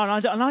guitar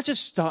and I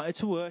just started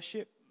to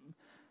worship.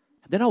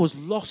 Then I was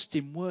lost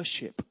in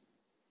worship.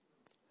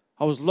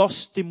 I was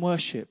lost in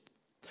worship.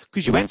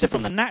 Because you enter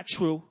from the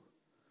natural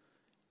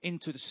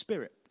into the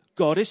spirit.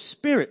 God is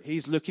spirit.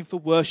 He's looking for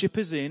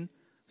worshippers in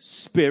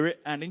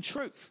spirit and in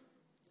truth.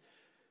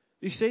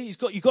 You see,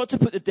 you've got to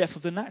put the depth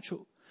of the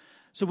natural.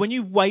 So when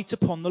you wait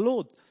upon the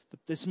Lord,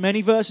 there's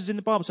many verses in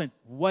the Bible saying,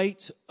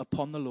 wait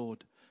upon the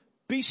Lord.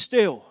 Be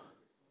still.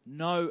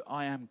 Know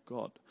I am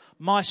God.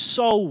 My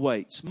soul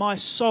waits. My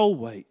soul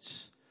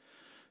waits.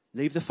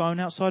 Leave the phone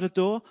outside the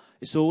door.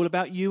 It's all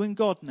about you and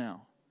God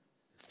now.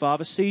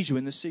 Father sees you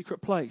in the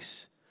secret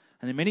place.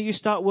 And the minute you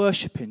start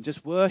worshiping,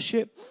 just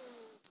worship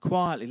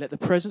quietly. Let the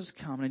presence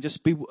come and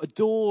just be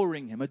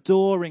adoring him,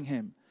 adoring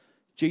him.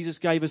 Jesus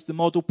gave us the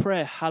model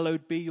prayer,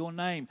 hallowed be your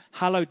name.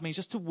 Hallowed means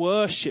just to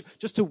worship,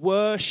 just to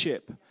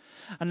worship.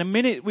 And the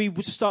minute we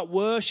start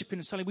worshiping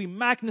and suddenly we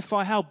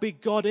magnify how big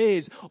God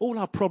is, all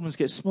our problems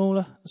get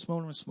smaller and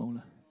smaller and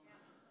smaller.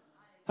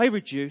 They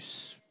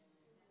reduce.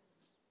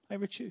 They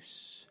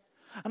reduce.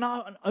 And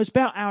it was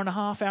about hour and a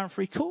half, hour and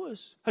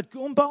 3/4 had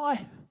gone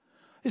by.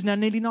 It's now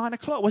nearly 9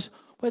 o'clock.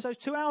 Where's those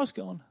 2 hours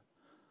gone?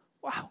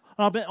 Wow.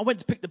 And I went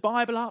to pick the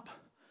Bible up.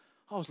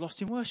 I was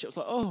lost in worship. I was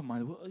like, oh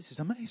my, this is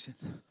amazing.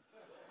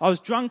 I was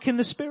drunk in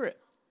the Spirit.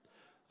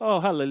 Oh,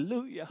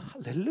 hallelujah,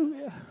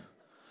 hallelujah.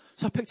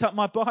 So I picked up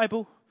my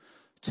Bible,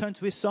 turned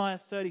to Isaiah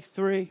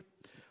 33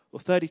 or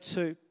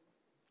 32.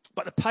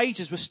 But the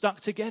pages were stuck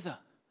together.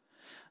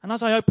 And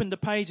as I opened the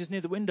pages near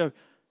the window,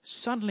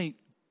 suddenly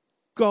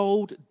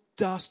gold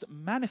dust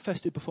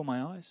manifested before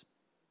my eyes.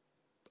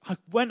 I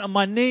went on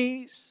my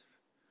knees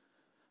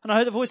and I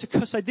heard the voice of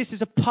God say, this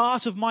is a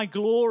part of my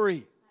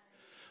glory.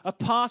 A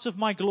part of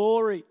my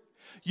glory.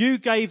 You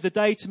gave the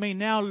day to me.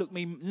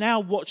 Now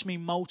watch me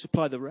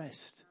multiply the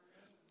rest.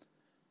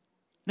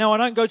 Now I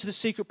don't go to the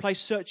secret place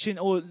searching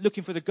or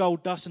looking for the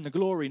gold dust and the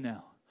glory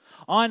now.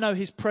 I know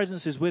his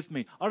presence is with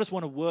me. I just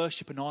want to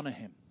worship and honor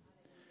him.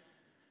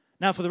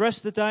 Now for the rest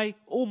of the day,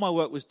 all my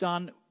work was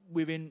done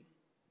within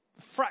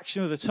a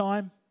fraction of the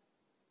time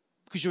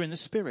because you're in the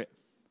Spirit.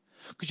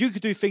 Because you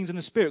could do things in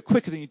the Spirit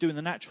quicker than you do in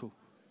the natural.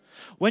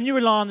 When you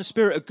rely on the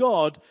Spirit of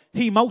God,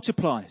 he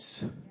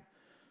multiplies.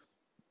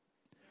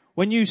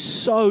 When you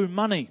sow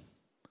money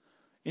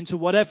into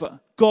whatever,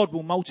 God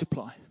will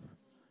multiply.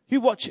 You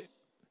watch it.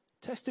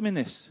 Test him in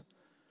this.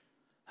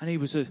 And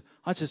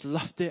I just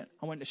loved it.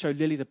 I went to show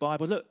Lily the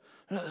Bible. Look,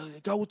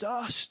 gold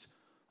dust.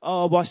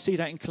 Oh, well, I see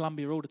that in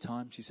Colombia all the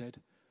time, she said.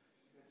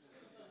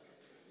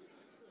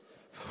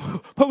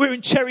 But we're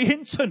in Cherry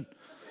Hinton.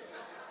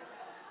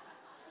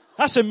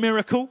 That's a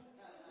miracle.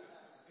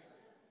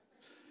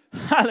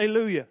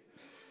 Hallelujah.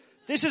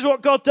 This is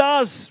what God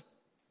does.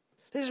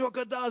 This is what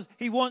God does.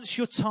 He wants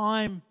your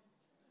time.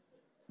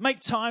 Make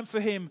time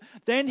for him.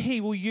 Then he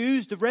will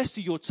use the rest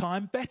of your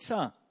time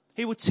better.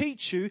 He will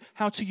teach you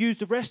how to use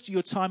the rest of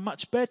your time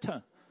much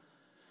better.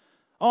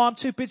 Oh, I'm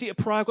too busy to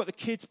pray. I've got the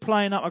kids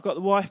playing up. I've got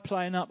the wife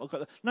playing up.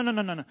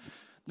 No.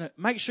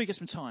 Make sure you get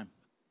some time.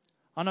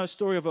 I know a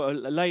story of a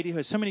lady who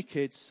has so many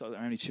kids. I don't know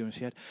how many children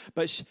she had.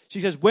 But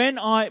she says, when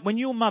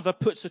your mother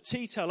puts a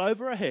tea towel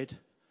over her head,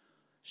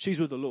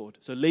 she's with the Lord.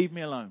 So leave me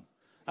alone.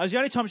 That was the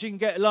only time she can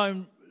get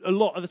alone a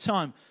lot of the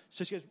time.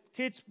 So she goes,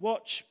 kids,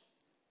 watch.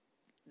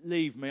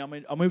 Leave me.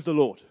 I'm with the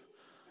Lord.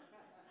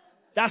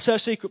 That's her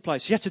secret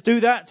place. She had to do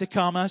that to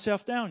calm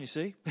herself down, you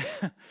see.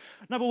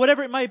 No, but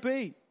whatever it may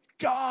be,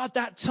 God,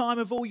 that time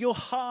of all your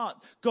heart.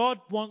 God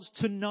wants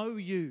to know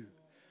you.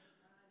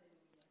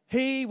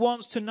 He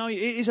wants to know you.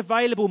 It is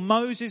available.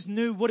 Moses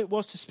knew what it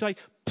was to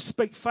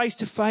speak face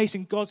to face,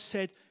 and God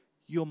said,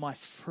 you're my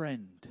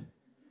friend.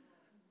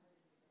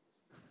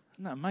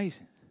 Isn't that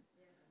amazing?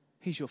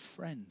 He's your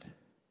friend.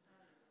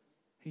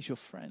 He's your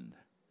friend.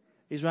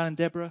 Israel and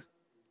Deborah,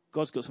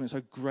 God's got something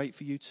so great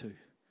for you too.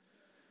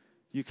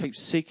 You keep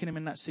seeking him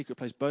in that secret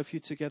place, both of you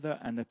together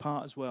and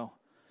apart as well.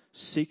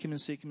 Seek him and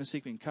seek him and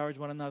seek him. Encourage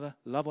one another.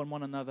 Love on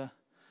one another.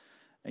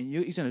 And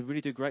he's going to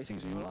really do great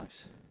things in your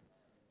lives.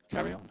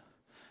 Carry on.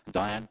 And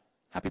Diane,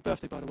 happy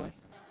birthday, by the way.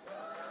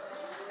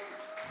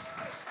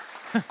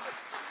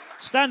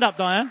 Stand up,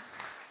 Diane.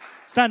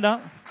 Stand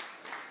up.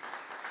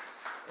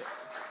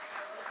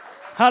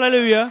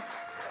 Hallelujah.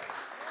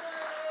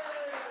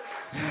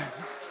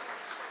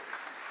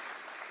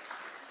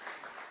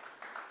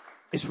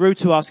 It's rude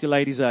to ask a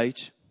lady's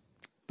age.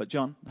 But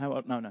John,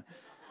 no.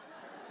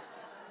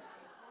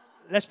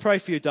 Let's pray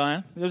for you,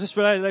 Diane. It's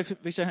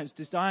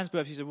Diane's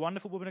birthday. She's a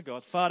wonderful woman of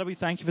God. Father, we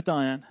thank you for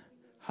Diane.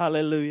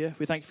 Hallelujah.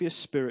 We thank you for your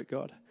spirit,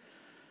 God.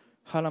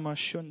 Hallelujah.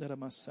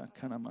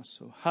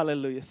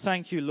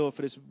 Thank you, Lord,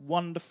 for this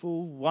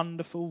wonderful,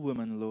 wonderful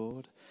woman,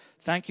 Lord.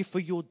 Thank you for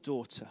your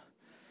daughter.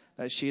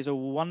 That she is a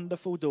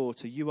wonderful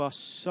daughter. You are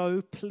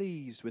so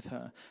pleased with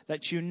her.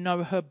 That you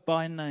know her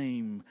by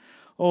name.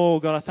 Oh,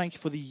 God, I thank you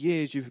for the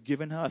years you've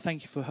given her. I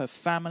thank you for her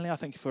family. I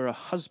thank you for her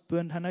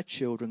husband and her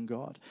children,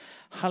 God.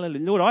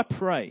 Hallelujah. Lord, I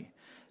pray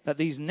that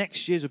these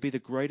next years will be the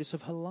greatest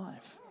of her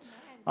life.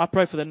 I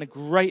pray for the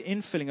great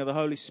infilling of the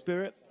Holy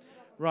Spirit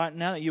right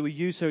now, that you will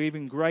use her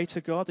even greater,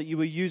 God, that you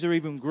will use her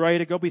even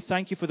greater, God. We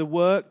thank you for the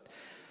work.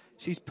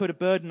 She's put a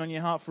burden on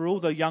your heart for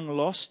all the young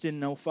lost in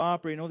North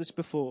Arbury and all this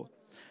before.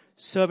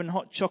 Serving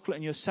hot chocolate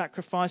and your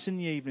sacrifice in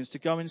the evenings to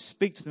go and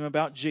speak to them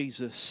about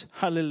Jesus.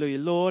 Hallelujah.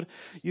 Lord,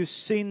 you've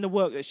seen the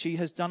work that she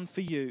has done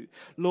for you.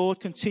 Lord,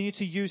 continue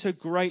to use her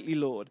greatly,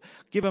 Lord.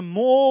 Give her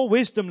more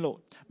wisdom,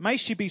 Lord. May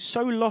she be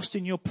so lost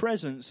in your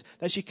presence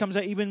that she comes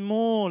out even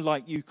more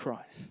like you,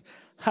 Christ.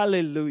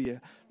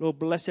 Hallelujah. Lord,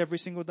 bless every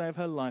single day of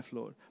her life,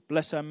 Lord.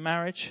 Bless her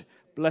marriage.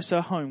 Bless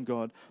her home,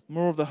 God.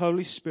 More of the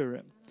Holy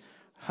Spirit.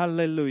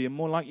 Hallelujah.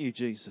 More like you,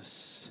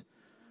 Jesus.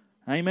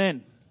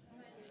 Amen.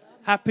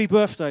 Happy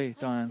birthday,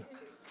 Diane.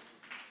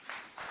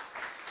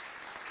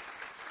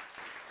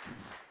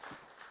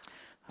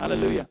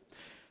 Hallelujah.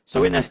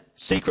 So in a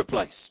secret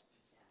place,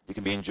 you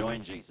can be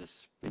enjoying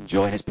Jesus,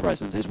 enjoying his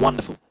presence. It's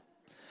wonderful.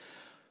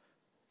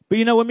 But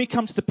you know, when we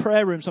come to the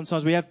prayer room,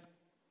 sometimes we have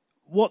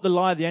what the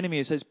lie of the enemy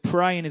is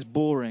praying is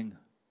boring.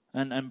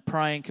 And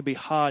praying can be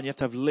hard. You have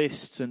to have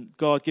lists and,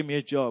 God, give me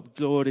a job.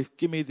 Lord,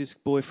 give me this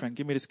boyfriend.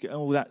 Give me this,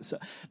 all that.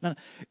 No.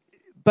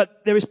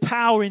 But there is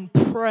power in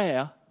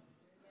prayer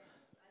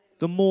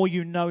the more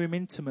you know him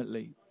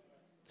intimately.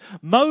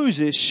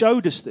 Moses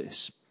showed us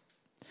this.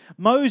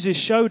 Moses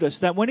showed us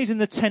that when he's in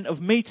the tent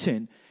of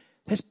meeting,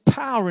 there's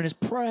power in his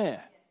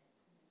prayer.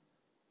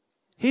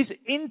 His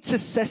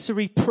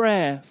intercessory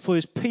prayer for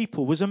his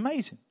people was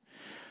amazing.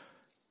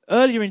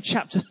 Earlier in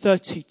chapter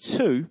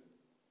 32,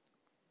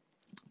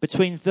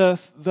 between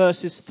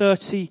verses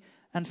 30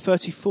 and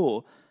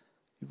 34,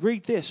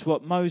 read this,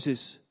 what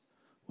Moses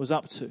was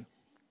up to.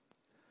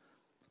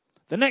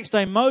 The next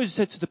day Moses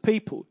said to the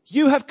people,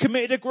 you have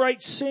committed a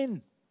great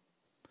sin.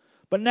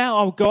 But now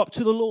I'll go up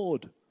to the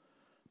Lord.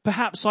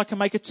 Perhaps I can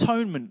make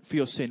atonement for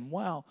your sin.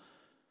 Wow.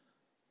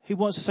 He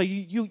wants to say,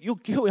 you're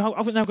guilty.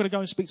 I think now I'm going to go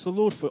and speak to the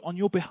Lord on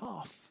your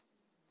behalf.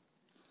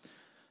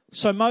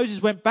 So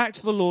Moses went back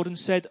to the Lord and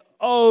said,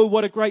 oh,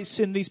 what a great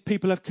sin these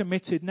people have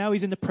committed. Now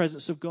he's in the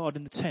presence of God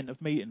in the tent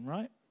of meeting,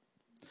 right?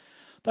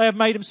 They have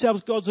made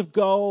themselves gods of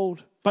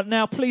gold. But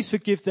now please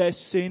forgive their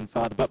sin,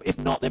 Father. But if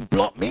not, then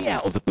blot me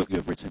out of the book you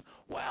have written.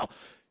 Wow.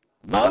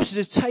 Moses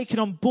has taken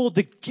on board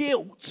the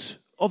guilt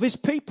of his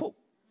people.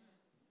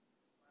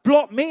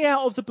 Blot me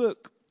out of the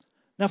book.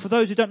 Now, for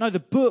those who don't know, the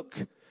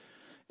book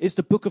is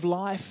the book of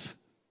life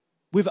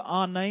with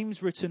our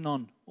names written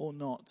on or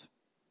not?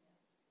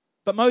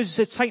 But Moses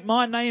said, take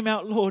my name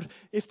out, Lord,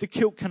 if the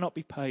guilt cannot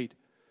be paid.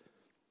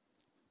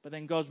 But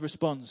then God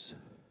responds.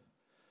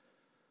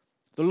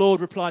 The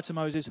Lord replied to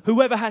Moses,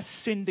 whoever has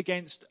sinned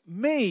against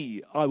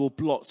me, I will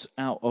blot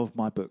out of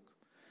my book.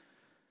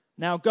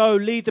 Now go,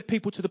 lead the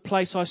people to the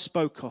place I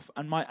spoke of,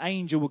 and my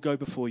angel will go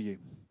before you.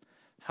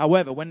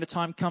 However, when the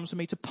time comes for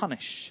me to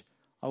punish,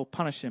 I will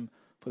punish him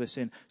for their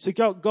sin. So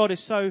God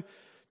is so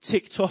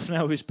ticked off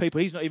now with his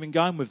people. He's not even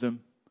going with them.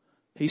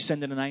 He's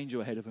sending an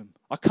angel ahead of them.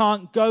 I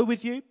can't go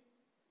with you.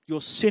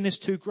 Your sin is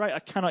too great. I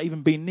cannot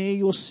even be near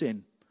your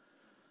sin.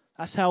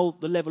 That's how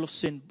the level of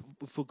sin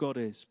for God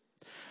is.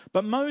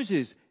 But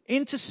Moses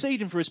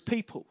interceding for his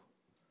people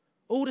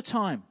all the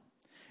time.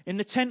 In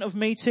the tent of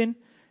meeting,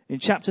 in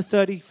chapter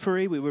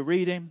 33, we were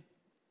reading,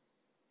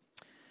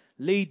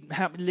 lead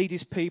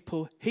his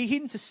people. He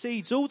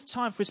intercedes all the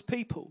time for his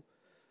people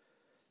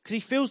because he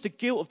feels the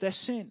guilt of their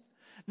sin.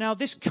 Now,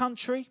 this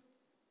country,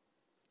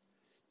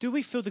 do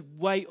we feel the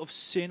weight of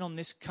sin on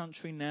this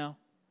country now?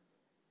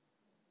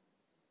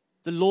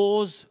 The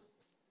laws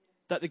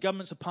that the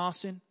governments are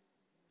passing,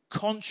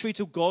 contrary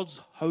to God's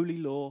holy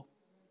law.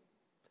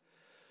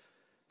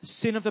 The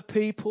sin of the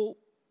people.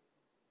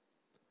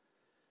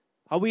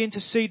 Are we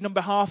interceding on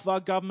behalf of our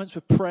governments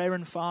with prayer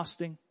and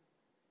fasting?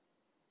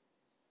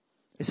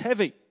 It's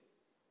heavy.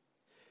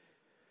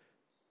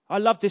 I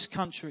love this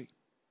country,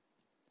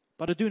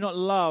 but I do not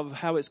love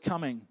how it's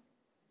coming.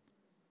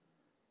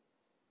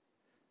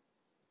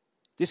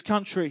 This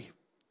country,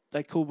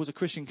 they called, was a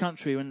Christian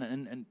country,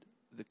 and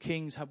the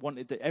kings have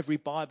wanted every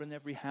Bible in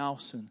every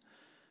house.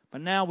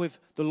 But now with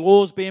the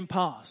laws being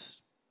passed,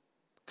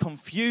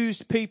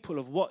 confused people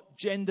of what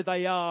gender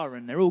they are,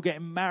 and they're all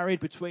getting married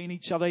between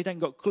each other. They don't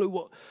got a clue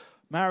what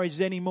marriage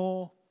is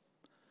anymore.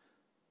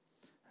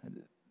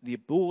 The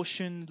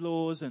abortion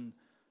laws and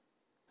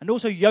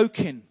also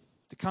yoking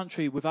the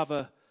country with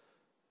other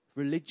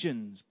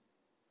religions.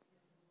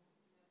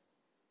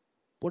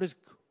 What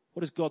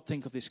does God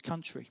think of this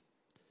country?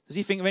 Does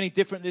he think of any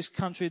different this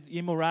country, the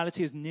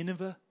immorality as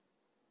Nineveh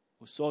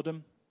or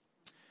Sodom?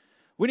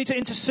 We need to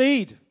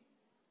intercede.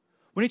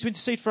 We need to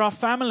intercede for our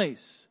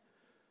families.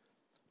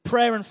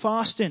 Prayer and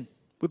fasting.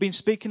 We've been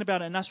speaking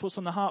about it, and that's what's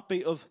on the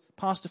heartbeat of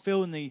Pastor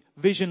Phil in the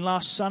vision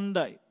last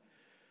Sunday.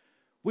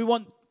 We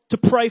want to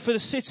pray for the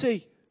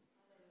city.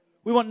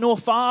 We want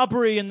North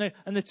Arbery and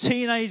the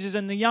teenagers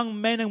and the young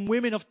men and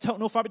women of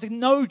North Arbery to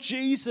know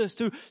Jesus,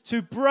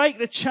 to break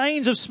the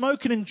chains of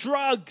smoking and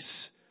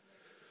drugs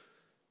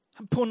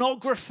and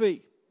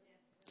pornography.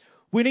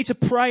 We need to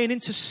pray and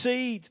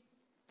intercede.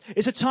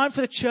 It's a time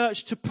for the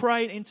church to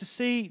pray and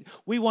intercede.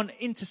 We want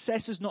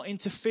intercessors, not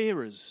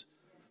interferers.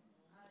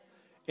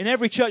 In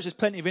every church, there's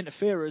plenty of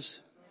interferers.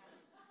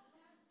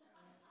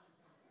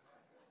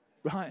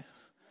 Right?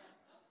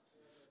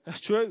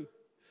 That's true.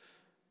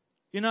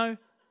 You know,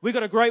 we've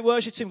got a great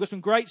worship team. We've got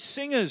some great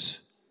singers.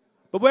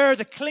 But where are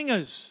the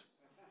clingers?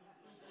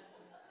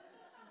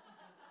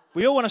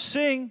 We all want to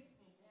sing,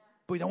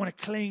 but we don't want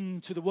to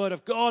cling to the word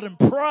of God and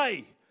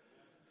pray.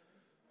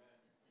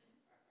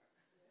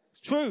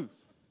 It's true.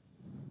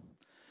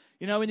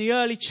 You know, in the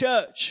early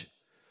church,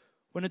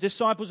 when the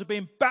disciples were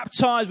being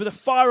baptized with the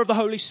fire of the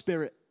Holy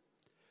Spirit,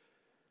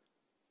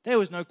 there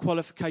was no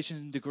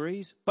qualifications and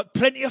degrees, but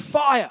plenty of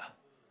fire.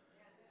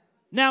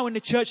 Now in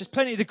the church, there's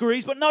plenty of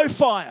degrees, but no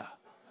fire.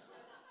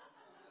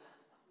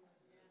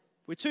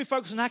 We're too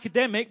focused on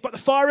academic, but the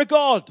fire of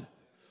God.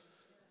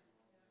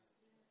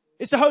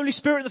 It's the Holy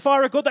Spirit and the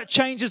fire of God that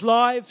changes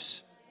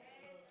lives.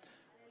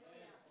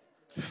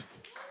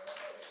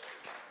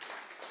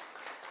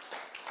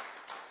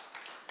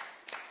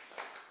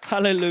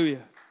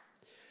 Hallelujah.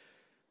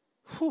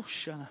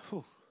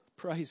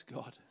 Praise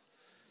God.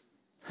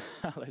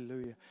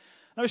 Hallelujah.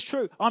 No, it's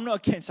true. I'm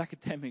not against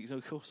academics.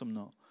 Of course I'm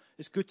not.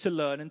 It's good to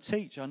learn and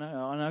teach. I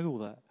know all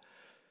that.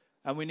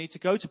 And we need to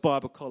go to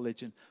Bible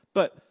college.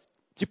 But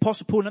the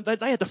Apostle Paul,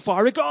 they had the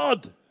fire of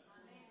God.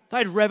 They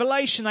had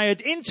revelation. They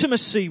had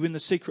intimacy in the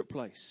secret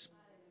place.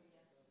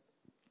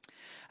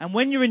 And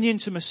when you're in the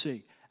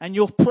intimacy and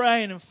you're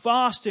praying and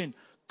fasting,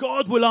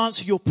 God will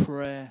answer your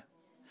prayer.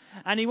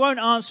 And he won't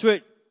answer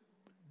it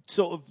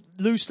sort of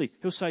loosely.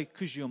 He'll say,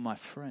 because you're my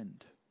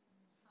friend,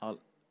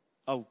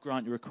 I'll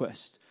grant your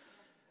request.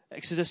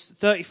 Exodus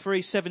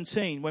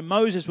 33:17, when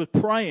Moses was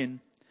praying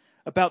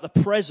about the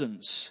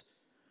presence,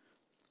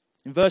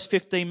 in verse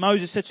 15,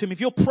 Moses said to him,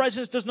 if your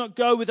presence does not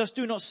go with us,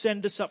 do not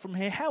send us up from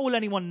here. How will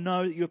anyone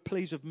know that you are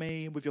pleased with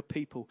me and with your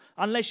people?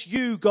 Unless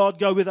you, God,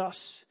 go with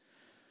us.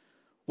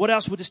 What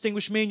else will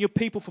distinguish me and your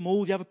people from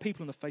all the other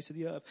people on the face of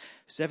the earth?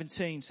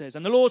 17 says,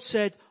 and the Lord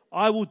said,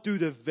 I will do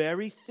the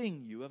very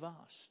thing you have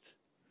asked.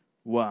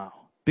 Wow.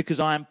 Because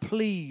I am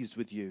pleased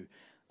with you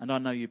and I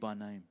know you by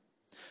name.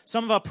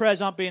 Some of our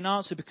prayers aren't being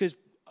answered because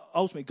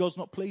ultimately God's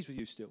not pleased with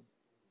you still.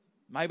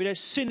 Maybe there's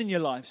sin in your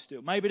life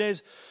still. Maybe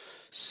there's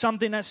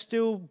something that's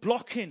still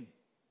blocking.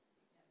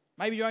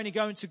 Maybe you're only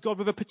going to God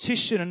with a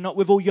petition and not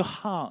with all your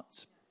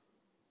heart.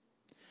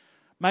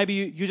 Maybe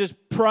you're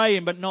just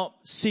praying but not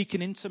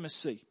seeking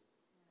intimacy.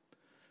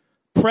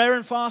 Prayer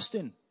and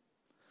fasting.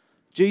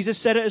 Jesus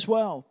said it as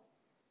well.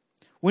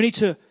 We need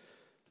to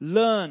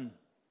learn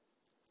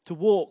to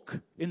walk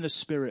in the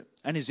Spirit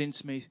and His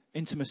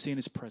intimacy in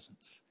His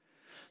presence.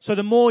 So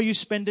the more you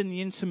spend in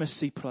the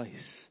intimacy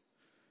place,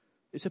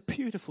 it's a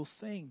beautiful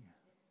thing.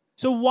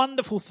 It's a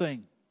wonderful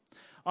thing.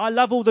 I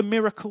love all the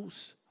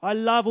miracles. I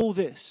love all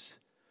this.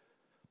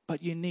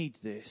 But you need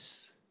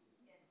this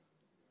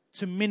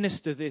to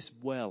minister this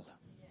well.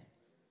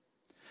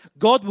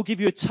 God will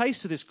give you a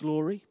taste of this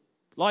glory,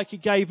 like He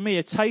gave me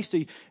a taste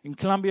in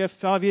Colombia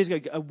 5 years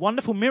ago. A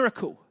wonderful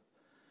miracle.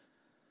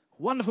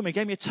 Wonderful miracle.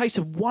 He gave me a taste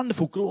of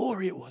wonderful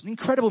glory. It was an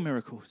incredible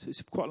miracle.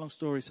 It's quite a long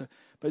story,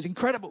 but it's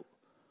incredible.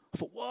 I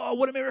thought, whoa,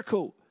 what a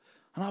miracle.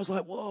 And I was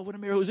like, whoa, what a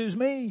miracle. It was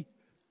me.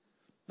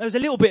 There was a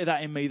little bit of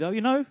that in me, though,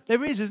 you know.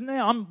 There is, isn't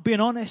there? I'm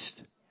being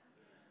honest.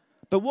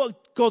 But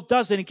what God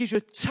does then, He gives you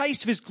a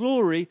taste of His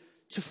glory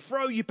to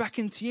throw you back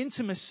into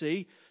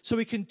intimacy so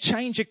He can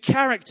change your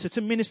character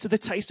to minister the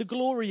taste of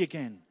glory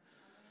again.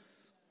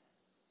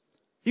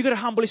 You've got to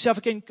humble yourself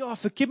again. God,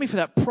 forgive me for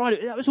that pride.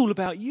 That was all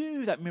about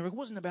you, that miracle. It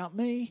wasn't about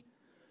me.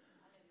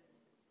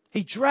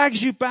 He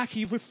drags you back.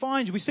 He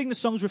refines you. We sing the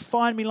songs,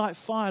 refine me like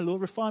fire,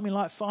 Lord. Refine me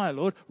like fire,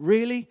 Lord.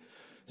 Really?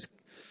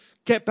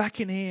 Get back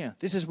in here.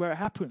 This is where it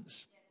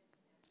happens.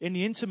 In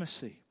the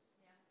intimacy.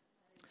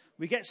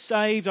 We get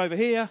saved over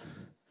here.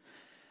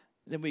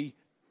 Then we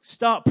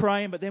start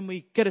praying, but then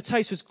we get a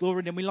taste of His glory,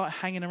 and then we like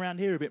hanging around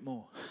here a bit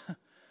more.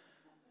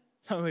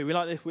 Don't we? We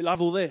like this. We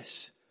love all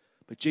this.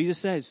 But Jesus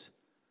says,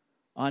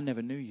 I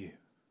never knew you.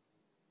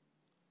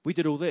 We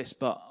did all this,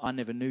 but I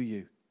never knew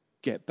you.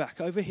 Get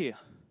back over here.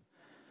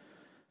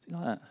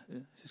 Like that.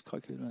 This is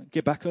quite good. Right?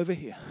 Get back over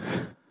here.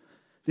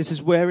 This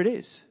is where it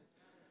is.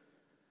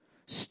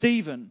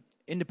 Stephen,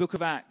 in the book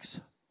of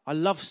Acts. I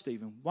love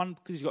Stephen. One,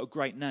 because he's got a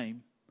great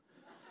name.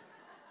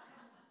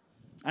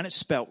 And it's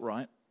spelt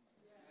right.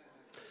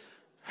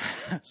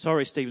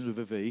 Sorry, Stephen's with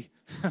a V.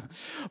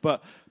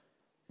 but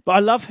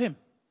I love him.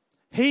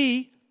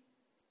 He,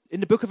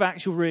 in the book of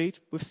Acts, you'll read,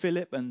 with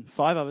Philip and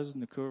 5 others, and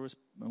Nicodemus,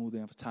 and all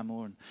the other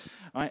Tamor, and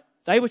right,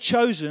 they were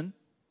chosen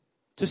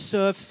to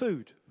serve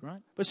food,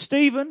 right? But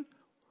Stephen,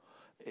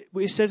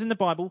 it says in the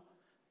Bible,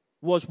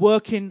 was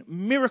working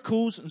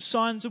miracles and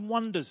signs and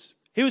wonders.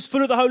 He was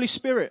full of the Holy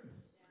Spirit.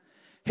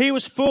 He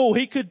was full.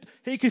 He could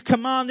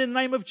command in the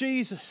name of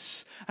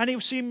Jesus, and he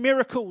was seeing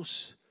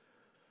miracles.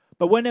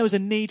 But when there was a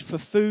need for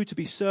food to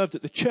be served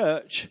at the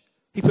church,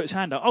 he put his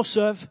hand up. I'll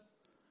serve.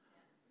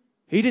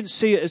 He didn't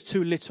see it as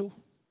too little.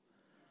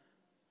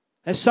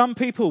 There's some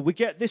people, we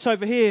get this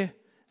over here,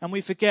 and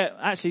we forget,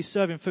 actually,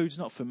 serving food's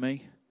not for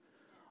me.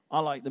 I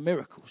like the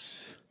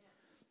miracles.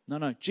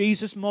 No.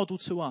 Jesus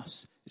modeled to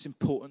us, it's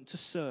important to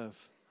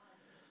serve.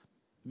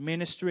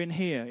 Ministering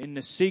here in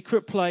the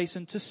secret place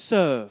and to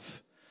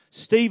serve.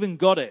 Stephen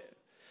got it.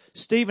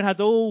 Stephen had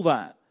all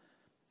that.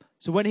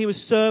 So when he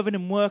was serving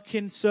and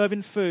working,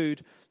 serving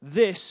food,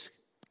 this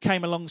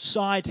came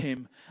alongside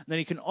him. And then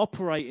he can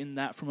operate in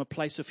that from a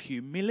place of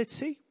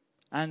humility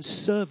and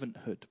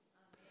servanthood.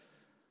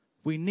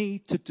 We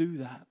need to do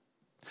that.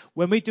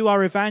 When we do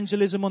our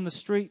evangelism on the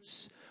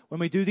streets, when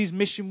we do these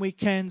mission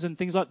weekends and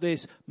things like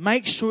this,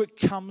 make sure it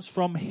comes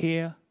from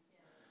here.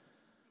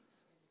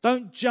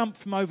 Don't jump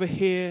from over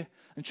here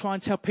and try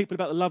and tell people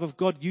about the love of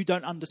God. You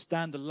don't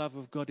understand the love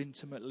of God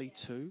intimately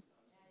too.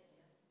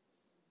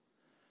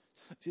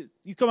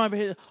 You come over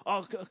here,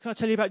 oh, can I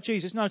tell you about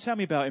Jesus? No, tell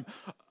me about him.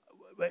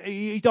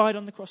 He died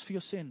on the cross for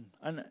your sin.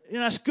 And you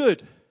know, that's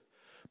good.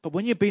 But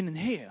when you've been in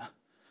here,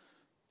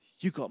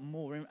 you've got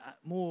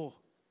more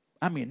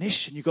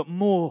ammunition. You've got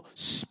more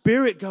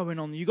spirit going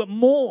on. You've got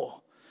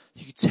more.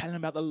 You can tell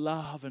them about the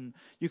love and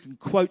you can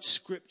quote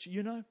scripture,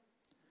 you know.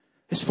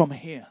 It's from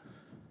here.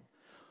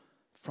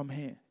 From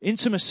here.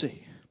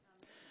 Intimacy.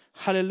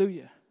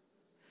 Hallelujah.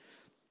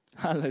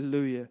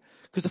 Hallelujah.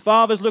 Because the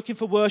Father's looking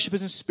for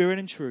worshippers in spirit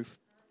and truth.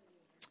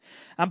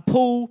 And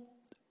Paul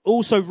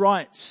also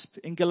writes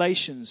in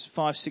Galatians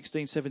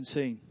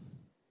 5:16-17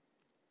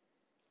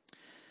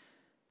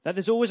 that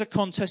there's always a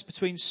contest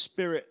between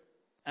spirit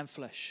and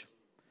flesh.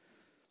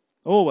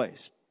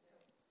 Always.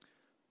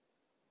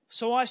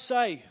 So I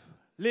say,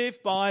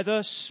 live by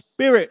the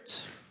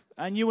Spirit,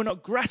 and you will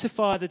not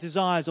gratify the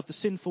desires of the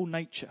sinful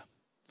nature.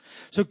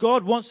 So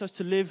God wants us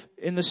to live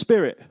in the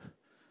Spirit.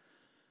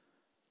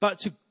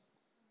 But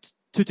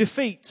to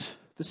defeat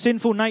the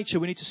sinful nature,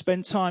 we need to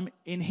spend time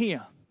in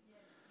here.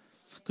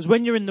 Because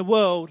when you're in the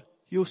world,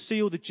 you'll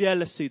see all the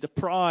jealousy, the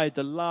pride,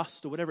 the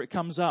lust, or whatever it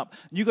comes up.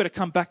 And you've got to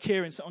come back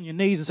here and sit on your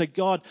knees and say,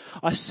 God,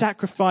 I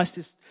sacrifice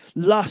this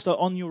lust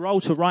on your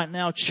altar right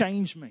now.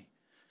 Change me.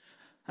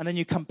 And then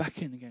you come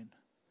back in again.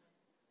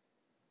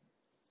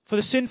 For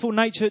the sinful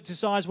nature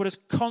desires what is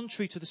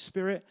contrary to the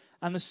Spirit,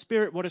 and the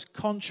Spirit what is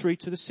contrary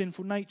to the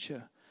sinful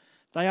nature.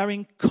 They are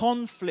in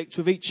conflict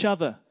with each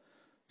other,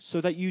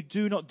 so that you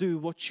do not do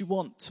what you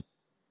want.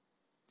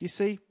 You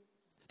see?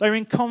 They're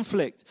in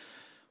conflict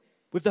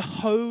with the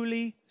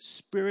Holy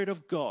Spirit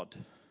of God.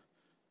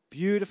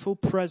 Beautiful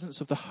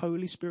presence of the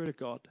Holy Spirit of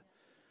God.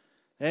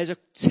 There's a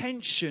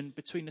tension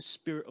between the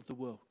spirit of the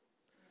world.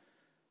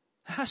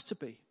 It has to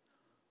be.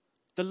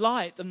 The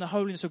light and the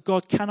holiness of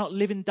God cannot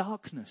live in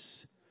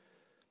darkness.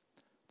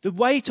 The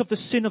weight of the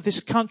sin of this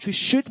country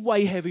should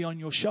weigh heavy on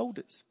your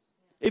shoulders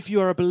if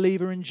you are a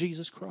believer in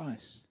Jesus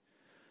Christ.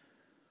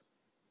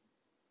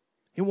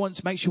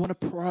 It makes you want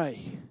to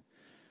pray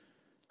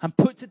and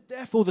put to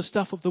death all the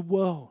stuff of the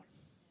world.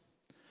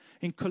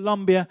 In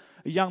Colombia,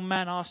 a young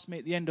man asked me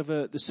at the end of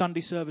the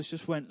Sunday service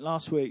just went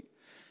last week.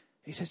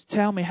 He says,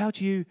 tell me, how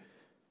do you...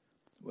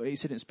 Well, he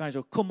said in Spanish,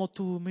 ¿Cómo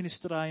tú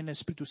ministras en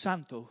Espíritu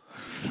Santo?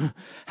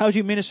 How do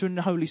you minister in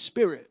the Holy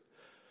Spirit?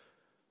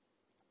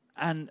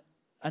 And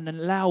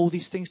allow all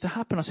these things to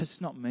happen? I said, it's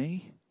not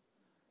me.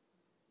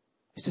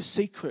 It's a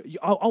secret.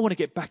 I want to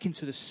get back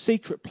into the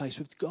secret place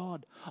with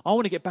God. I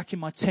want to get back in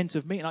my tent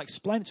of meeting. I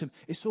explained it to him.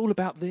 It's all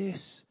about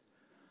this.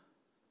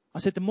 I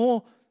said, the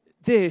more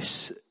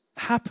this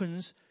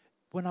happens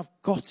when I've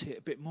got it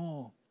a bit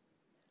more.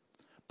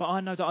 But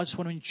I know that I just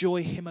want to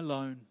enjoy him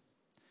alone.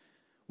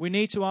 We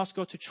need to ask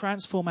God to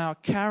transform our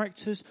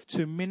characters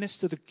to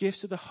minister the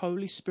gifts of the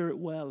Holy Spirit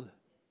well.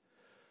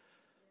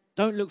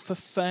 Don't look for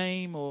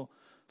fame or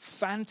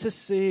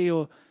fantasy,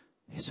 or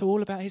it's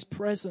all about his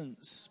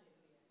presence.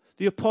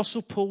 The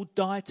Apostle Paul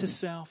died to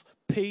self.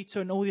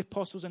 Peter and all the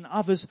apostles and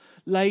others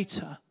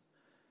later.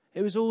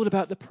 It was all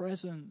about the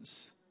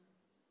presence.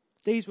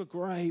 These were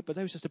great, but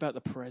they was just about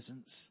the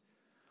presence.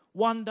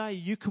 One day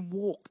you can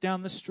walk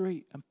down the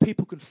street and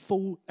people can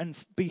fall and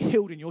be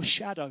healed in your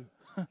shadow.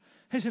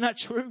 Isn't that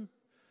true?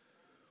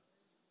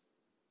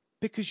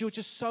 Because you're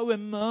just so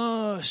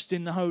immersed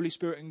in the Holy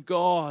Spirit and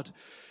God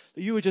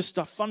that you are just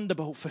a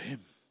thunderbolt for him.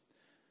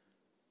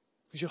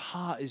 Because your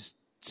heart is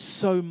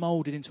so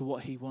molded into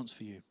what he wants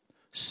for you.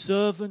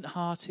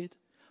 Servant-hearted,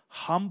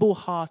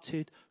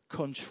 humble-hearted,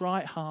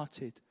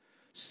 contrite-hearted,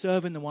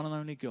 serving the one and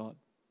only God.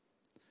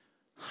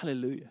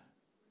 Hallelujah.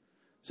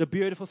 It's a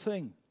beautiful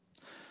thing.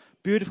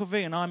 Beautiful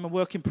thing, and I'm a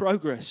work in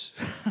progress.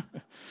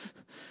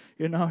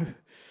 You know.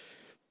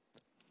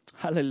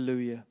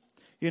 Hallelujah.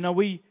 You know,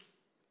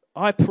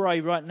 I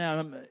pray right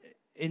now,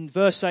 in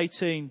verse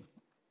 18,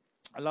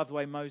 I love the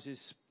way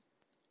Moses,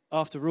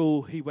 after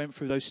all, he went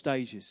through those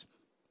stages.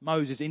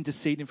 Moses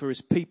interceding for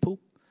his people,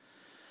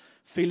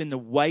 feeling the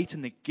weight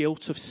and the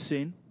guilt of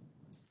sin,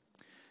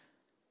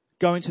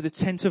 going to the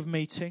tent of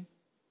meeting,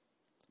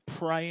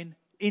 praying,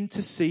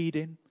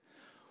 interceding,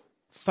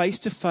 face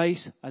to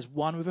face as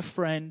one with a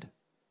friend.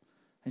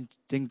 And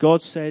then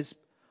God says,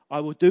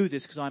 I will do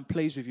this because I'm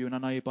pleased with you and I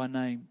know you by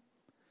name.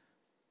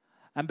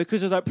 And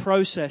because of that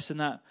process and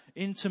that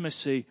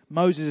intimacy,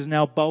 Moses is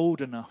now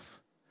bold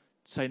enough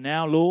to say,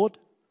 now, Lord,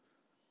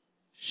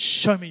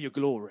 show me your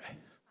glory.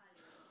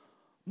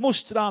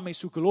 Mostrame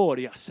su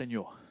gloria,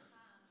 Señor.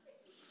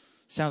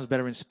 Sounds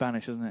better in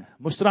Spanish, doesn't it?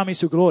 Mostrame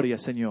su gloria,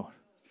 Señor.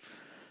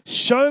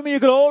 Show me your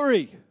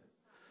glory.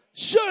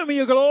 Show me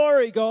your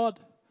glory, God.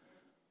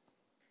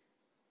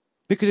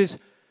 Because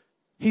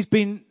he's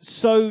been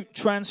so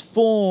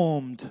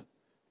transformed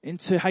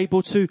into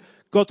able to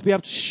God to be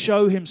able to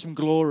show him some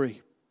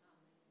glory.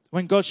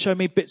 When God showed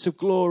me bits of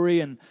glory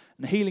and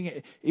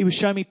healing, he was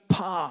showing me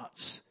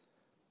parts.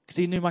 Because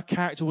he knew my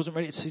character wasn't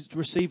ready to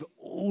receive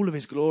all of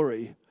his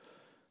glory.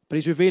 But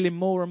he's revealing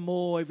more and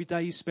more every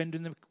day you spend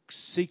in the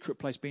secret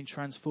place being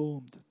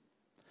transformed.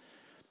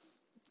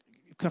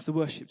 You can have the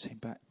worship team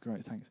back.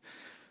 Great, thanks.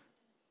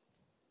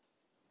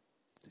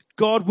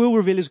 God will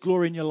reveal his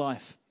glory in your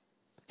life.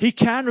 He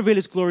can reveal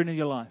his glory in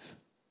your life.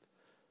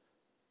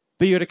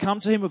 But you're to come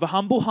to him with a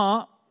humble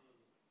heart,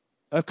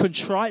 a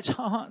contrite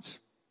heart.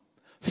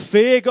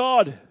 Fear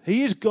God.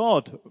 He is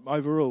God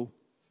overall.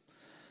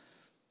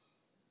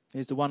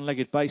 Here's the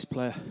one-legged bass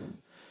player.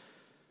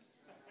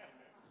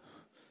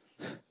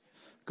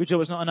 Good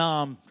job it's not an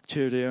arm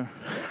cheerleader.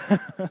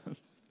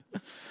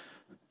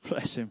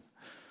 Bless him.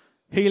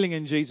 Healing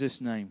in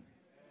Jesus' name.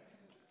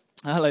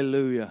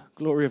 Hallelujah.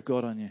 Glory of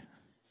God on you.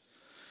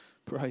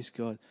 Praise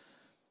God.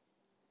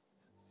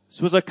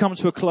 So as I come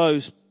to a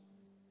close,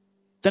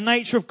 the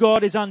nature of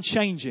God is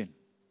unchanging.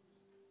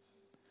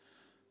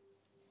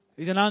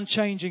 He's an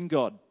unchanging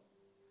God.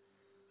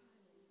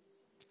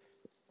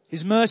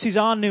 His mercies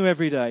are new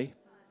every day.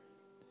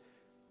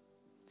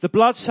 The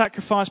blood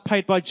sacrifice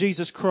paid by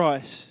Jesus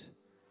Christ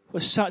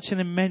was such an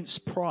immense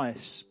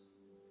price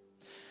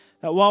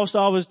that whilst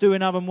I was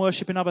doing other and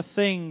worshipping other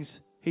things,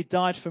 he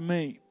died for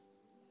me.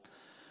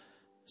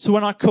 So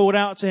when I called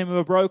out to him with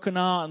a broken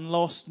heart and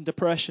lost and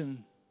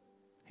depression,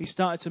 he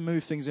started to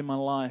move things in my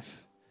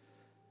life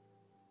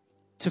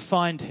to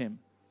find him,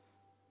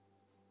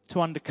 to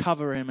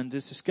uncover him and to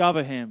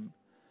discover him,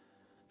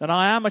 that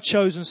I am a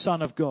chosen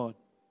son of God.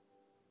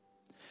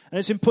 And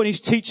it's important. He's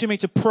teaching me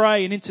to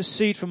pray and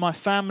intercede for my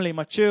family,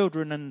 my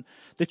children and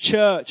the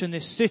church and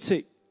this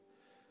city.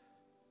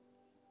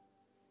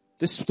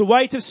 The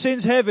weight of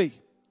sin's heavy.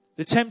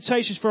 The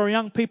temptations for our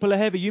young people are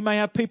heavy. You may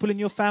have people in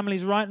your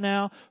families right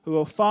now who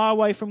are far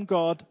away from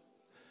God.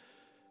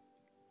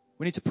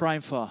 We need to pray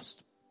and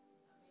fast.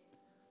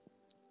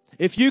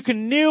 If you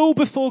can kneel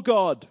before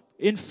God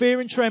in fear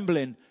and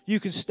trembling,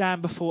 you can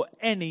stand before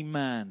any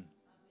man.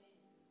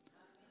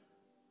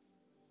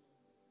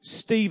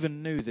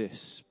 Stephen knew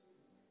this.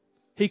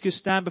 He could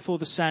stand before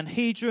the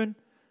Sanhedrin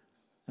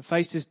and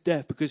face his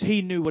death because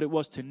he knew what it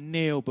was to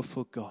kneel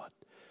before God.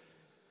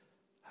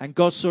 And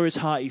God saw his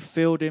heart, he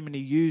filled him, and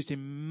he used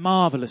him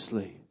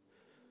marvelously.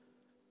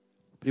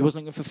 But he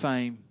wasn't looking for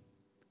fame.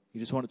 He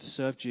just wanted to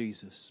serve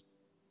Jesus.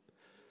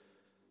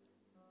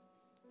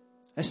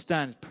 Let's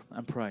stand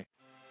and pray.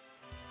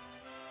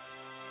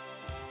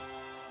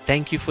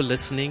 Thank you for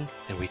listening,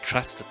 and we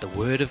trust that the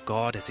Word of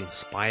God has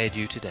inspired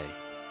you today.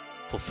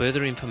 For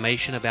further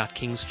information about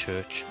King's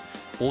Church,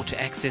 or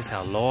to access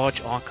our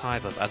large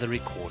archive of other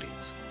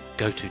recordings,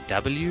 go to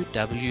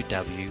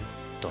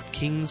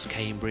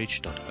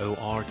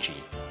www.kingscambridge.org.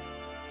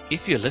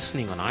 If you're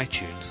listening on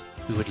iTunes,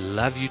 we would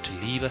love you to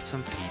leave us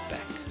some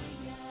feedback.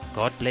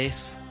 God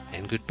bless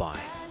and goodbye.